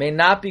may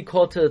not be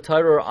called to the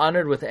Torah or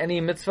honored with any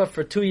mitzvah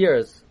for 2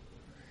 years.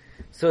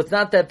 So it's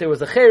not that there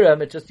was a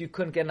cherem, it's just you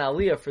couldn't get an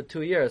aliyah for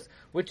 2 years,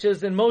 which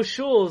is in most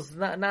shuls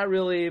not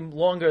really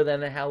longer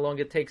than how long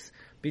it takes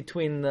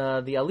between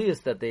the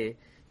aliyahs that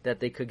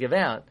they could give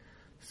out.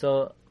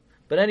 So,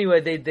 but anyway,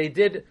 they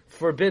did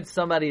forbid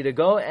somebody to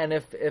go, and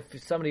if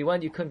somebody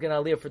went, you couldn't get an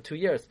aliyah for 2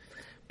 years.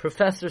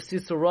 Professor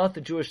Cecil Roth,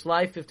 The Jewish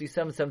Life,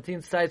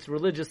 5717, cites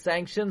religious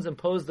sanctions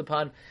imposed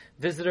upon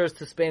visitors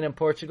to Spain and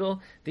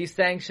Portugal. These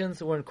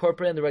sanctions were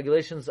incorporated in the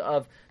regulations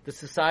of the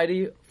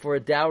Society for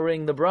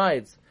Dowering the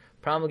Brides,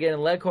 promulgated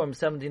in Leghorn in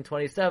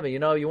 1727.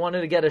 You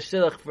wanted to get a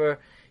shidduch for,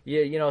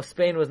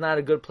 Spain was not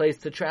a good place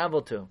to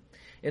travel to.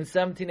 In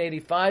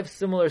 1785,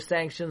 similar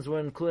sanctions were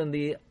included in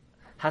the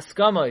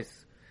Haskamos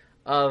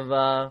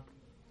of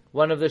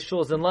one of the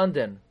shuls in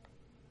London.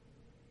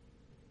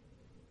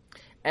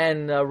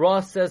 And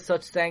Ross says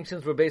such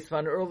sanctions were based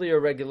on earlier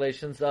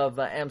regulations of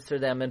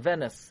Amsterdam and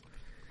Venice.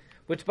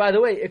 Which, by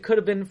the way, it could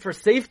have been for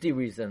safety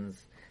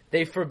reasons.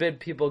 They forbid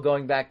people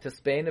going back to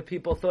Spain. If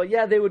people thought,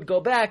 they would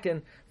go back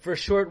and for a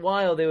short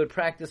while they would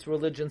practice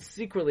religion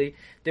secretly,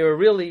 they were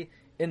really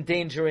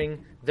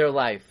endangering their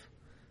life.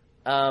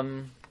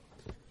 In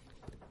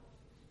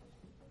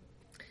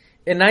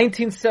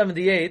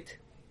 1978,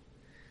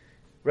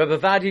 Rabbi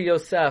Vadia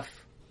Yosef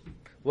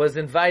was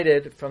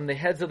invited from the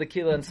heads of the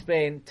Kila in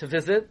Spain to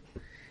visit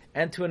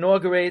and to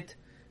inaugurate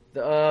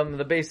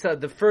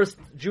the first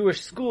Jewish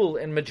school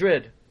in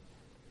Madrid.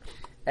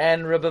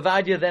 And Rabbi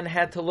Vadia then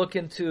had to look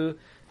into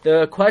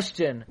the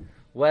question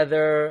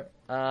whether,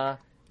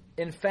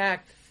 in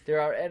fact,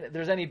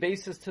 there's any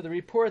basis to the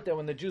report that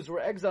when the Jews were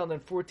exiled in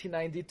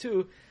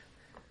 1492,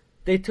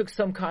 they took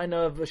some kind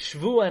of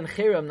shvua and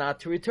cherem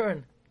not to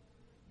return.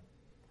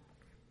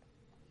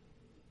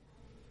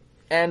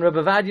 And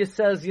Rabbi Vadia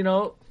says,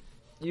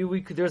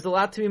 there's a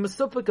lot to be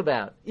masupik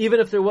about. Even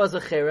if there was a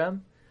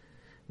cherem,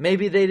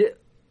 maybe they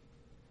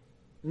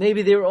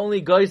were only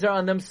geyser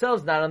on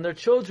themselves, not on their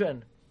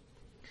children.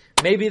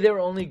 Maybe they were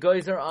only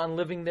geyser on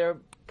living there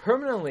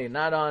permanently,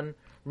 not on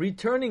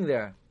returning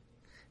there.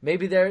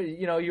 Maybe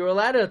you're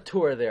allowed to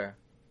tour there.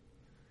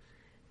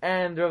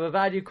 And Rabbi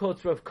Vadia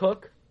quotes Rav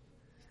Kook.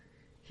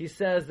 He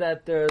says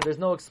that there's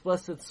no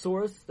explicit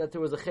source that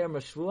there was a cherem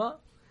shvua,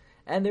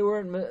 and they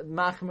weren't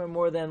machmer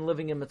more than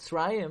living in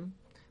Mitzrayim,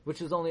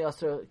 which is only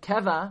Asr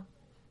Keva.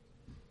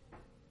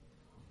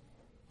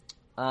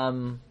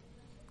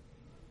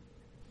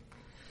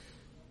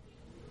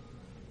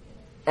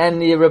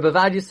 And the Rabbi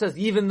Vadia says,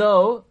 even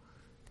though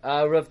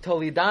Rav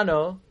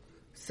Toledano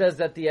says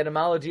that the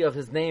etymology of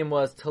his name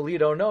was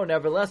Toledo, no,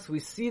 nevertheless, we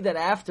see that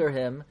after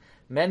him,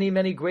 many,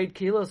 many great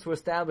kilos were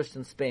established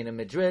in Spain, in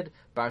Madrid,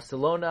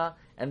 Barcelona,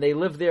 and they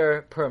lived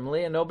there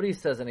permanently, and nobody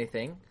says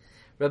anything.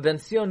 Rabbi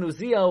Ben-Sion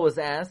Uziel was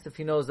asked if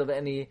he knows of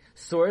any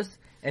source,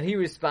 and he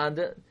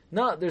responded,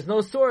 no, there's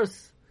no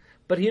source.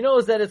 But he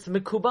knows that it's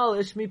Mikubal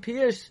Ishmi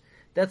Piyish,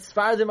 that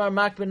Sfardim are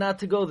makbid not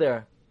to go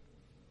there.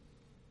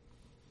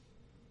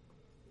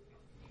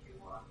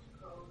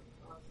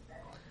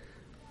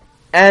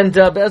 And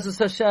Be'ezus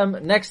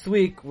Hashem, next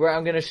week, where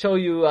I'm going to show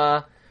you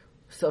a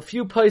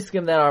few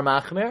poskim that are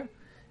machmer,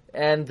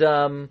 and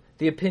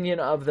the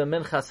opinion of the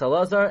Minchas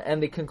Elazar,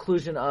 and the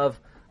conclusion of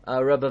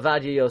Rabbi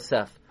Vadia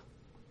Yosef.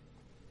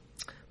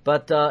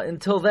 But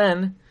until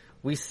then,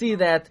 we see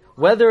that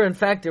whether in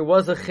fact there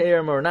was a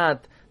cherem or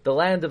not, the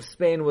land of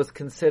Spain was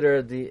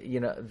considered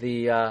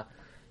the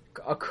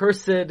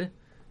accursed,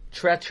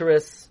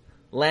 treacherous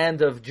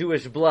land of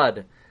Jewish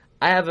blood.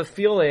 I have a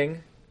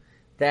feeling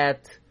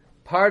that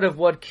part of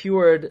what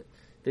cured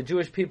the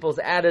Jewish people's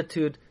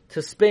attitude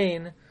to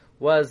Spain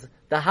was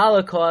the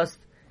Holocaust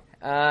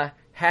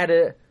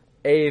had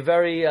a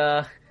very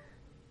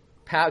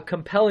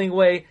compelling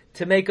way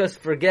to make us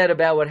forget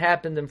about what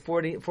happened in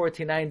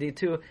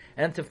 1492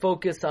 and to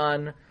focus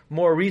on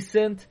more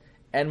recent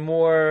and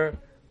more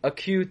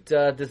acute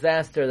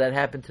disaster that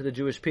happened to the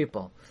Jewish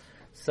people.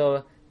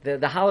 So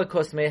the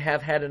Holocaust may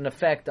have had an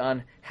effect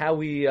on how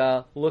we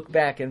look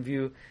back and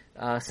view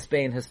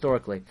Spain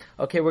historically.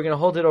 Okay, we're going to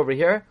hold it over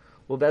here.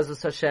 We'll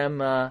Be'ezus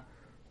Hashem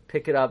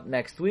pick it up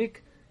next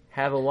week.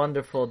 Have a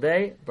wonderful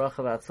day. Bracha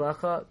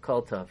v'atzlacha.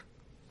 Kol tov.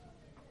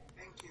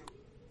 Thank you.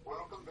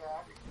 Welcome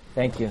back.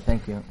 Thank you.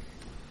 Thank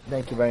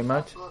you very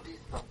much.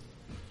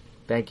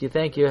 Thank you.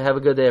 Have a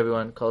good day,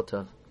 everyone. Kol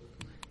tov.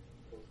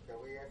 Can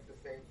we ask the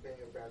same thing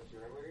about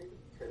Germany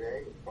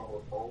today,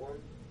 or Poland?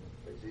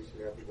 That you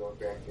should have to go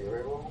back there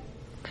at all?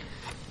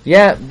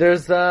 Yeah,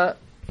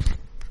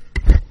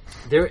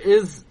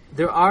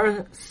 there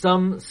are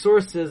some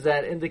sources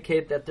that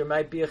indicate that there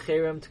might be a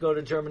cherem to go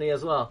to Germany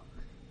as well.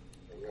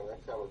 Yeah,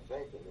 that's how I was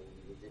thinking.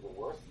 It's even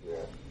worse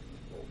there.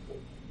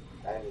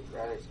 And it's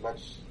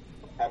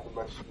happened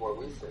much more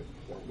recent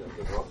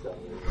than also.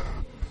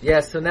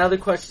 Yeah, so now the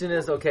question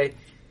is, okay,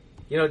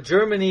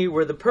 Germany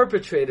were the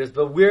perpetrators,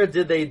 but where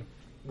did they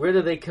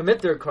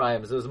commit their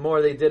crimes? It was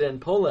more they did in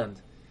Poland,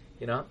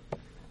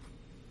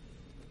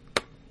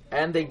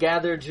 And they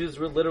gathered Jews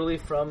literally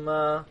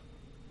from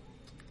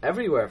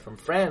everywhere, from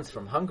France,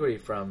 from Hungary,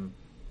 from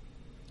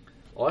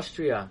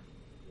Austria.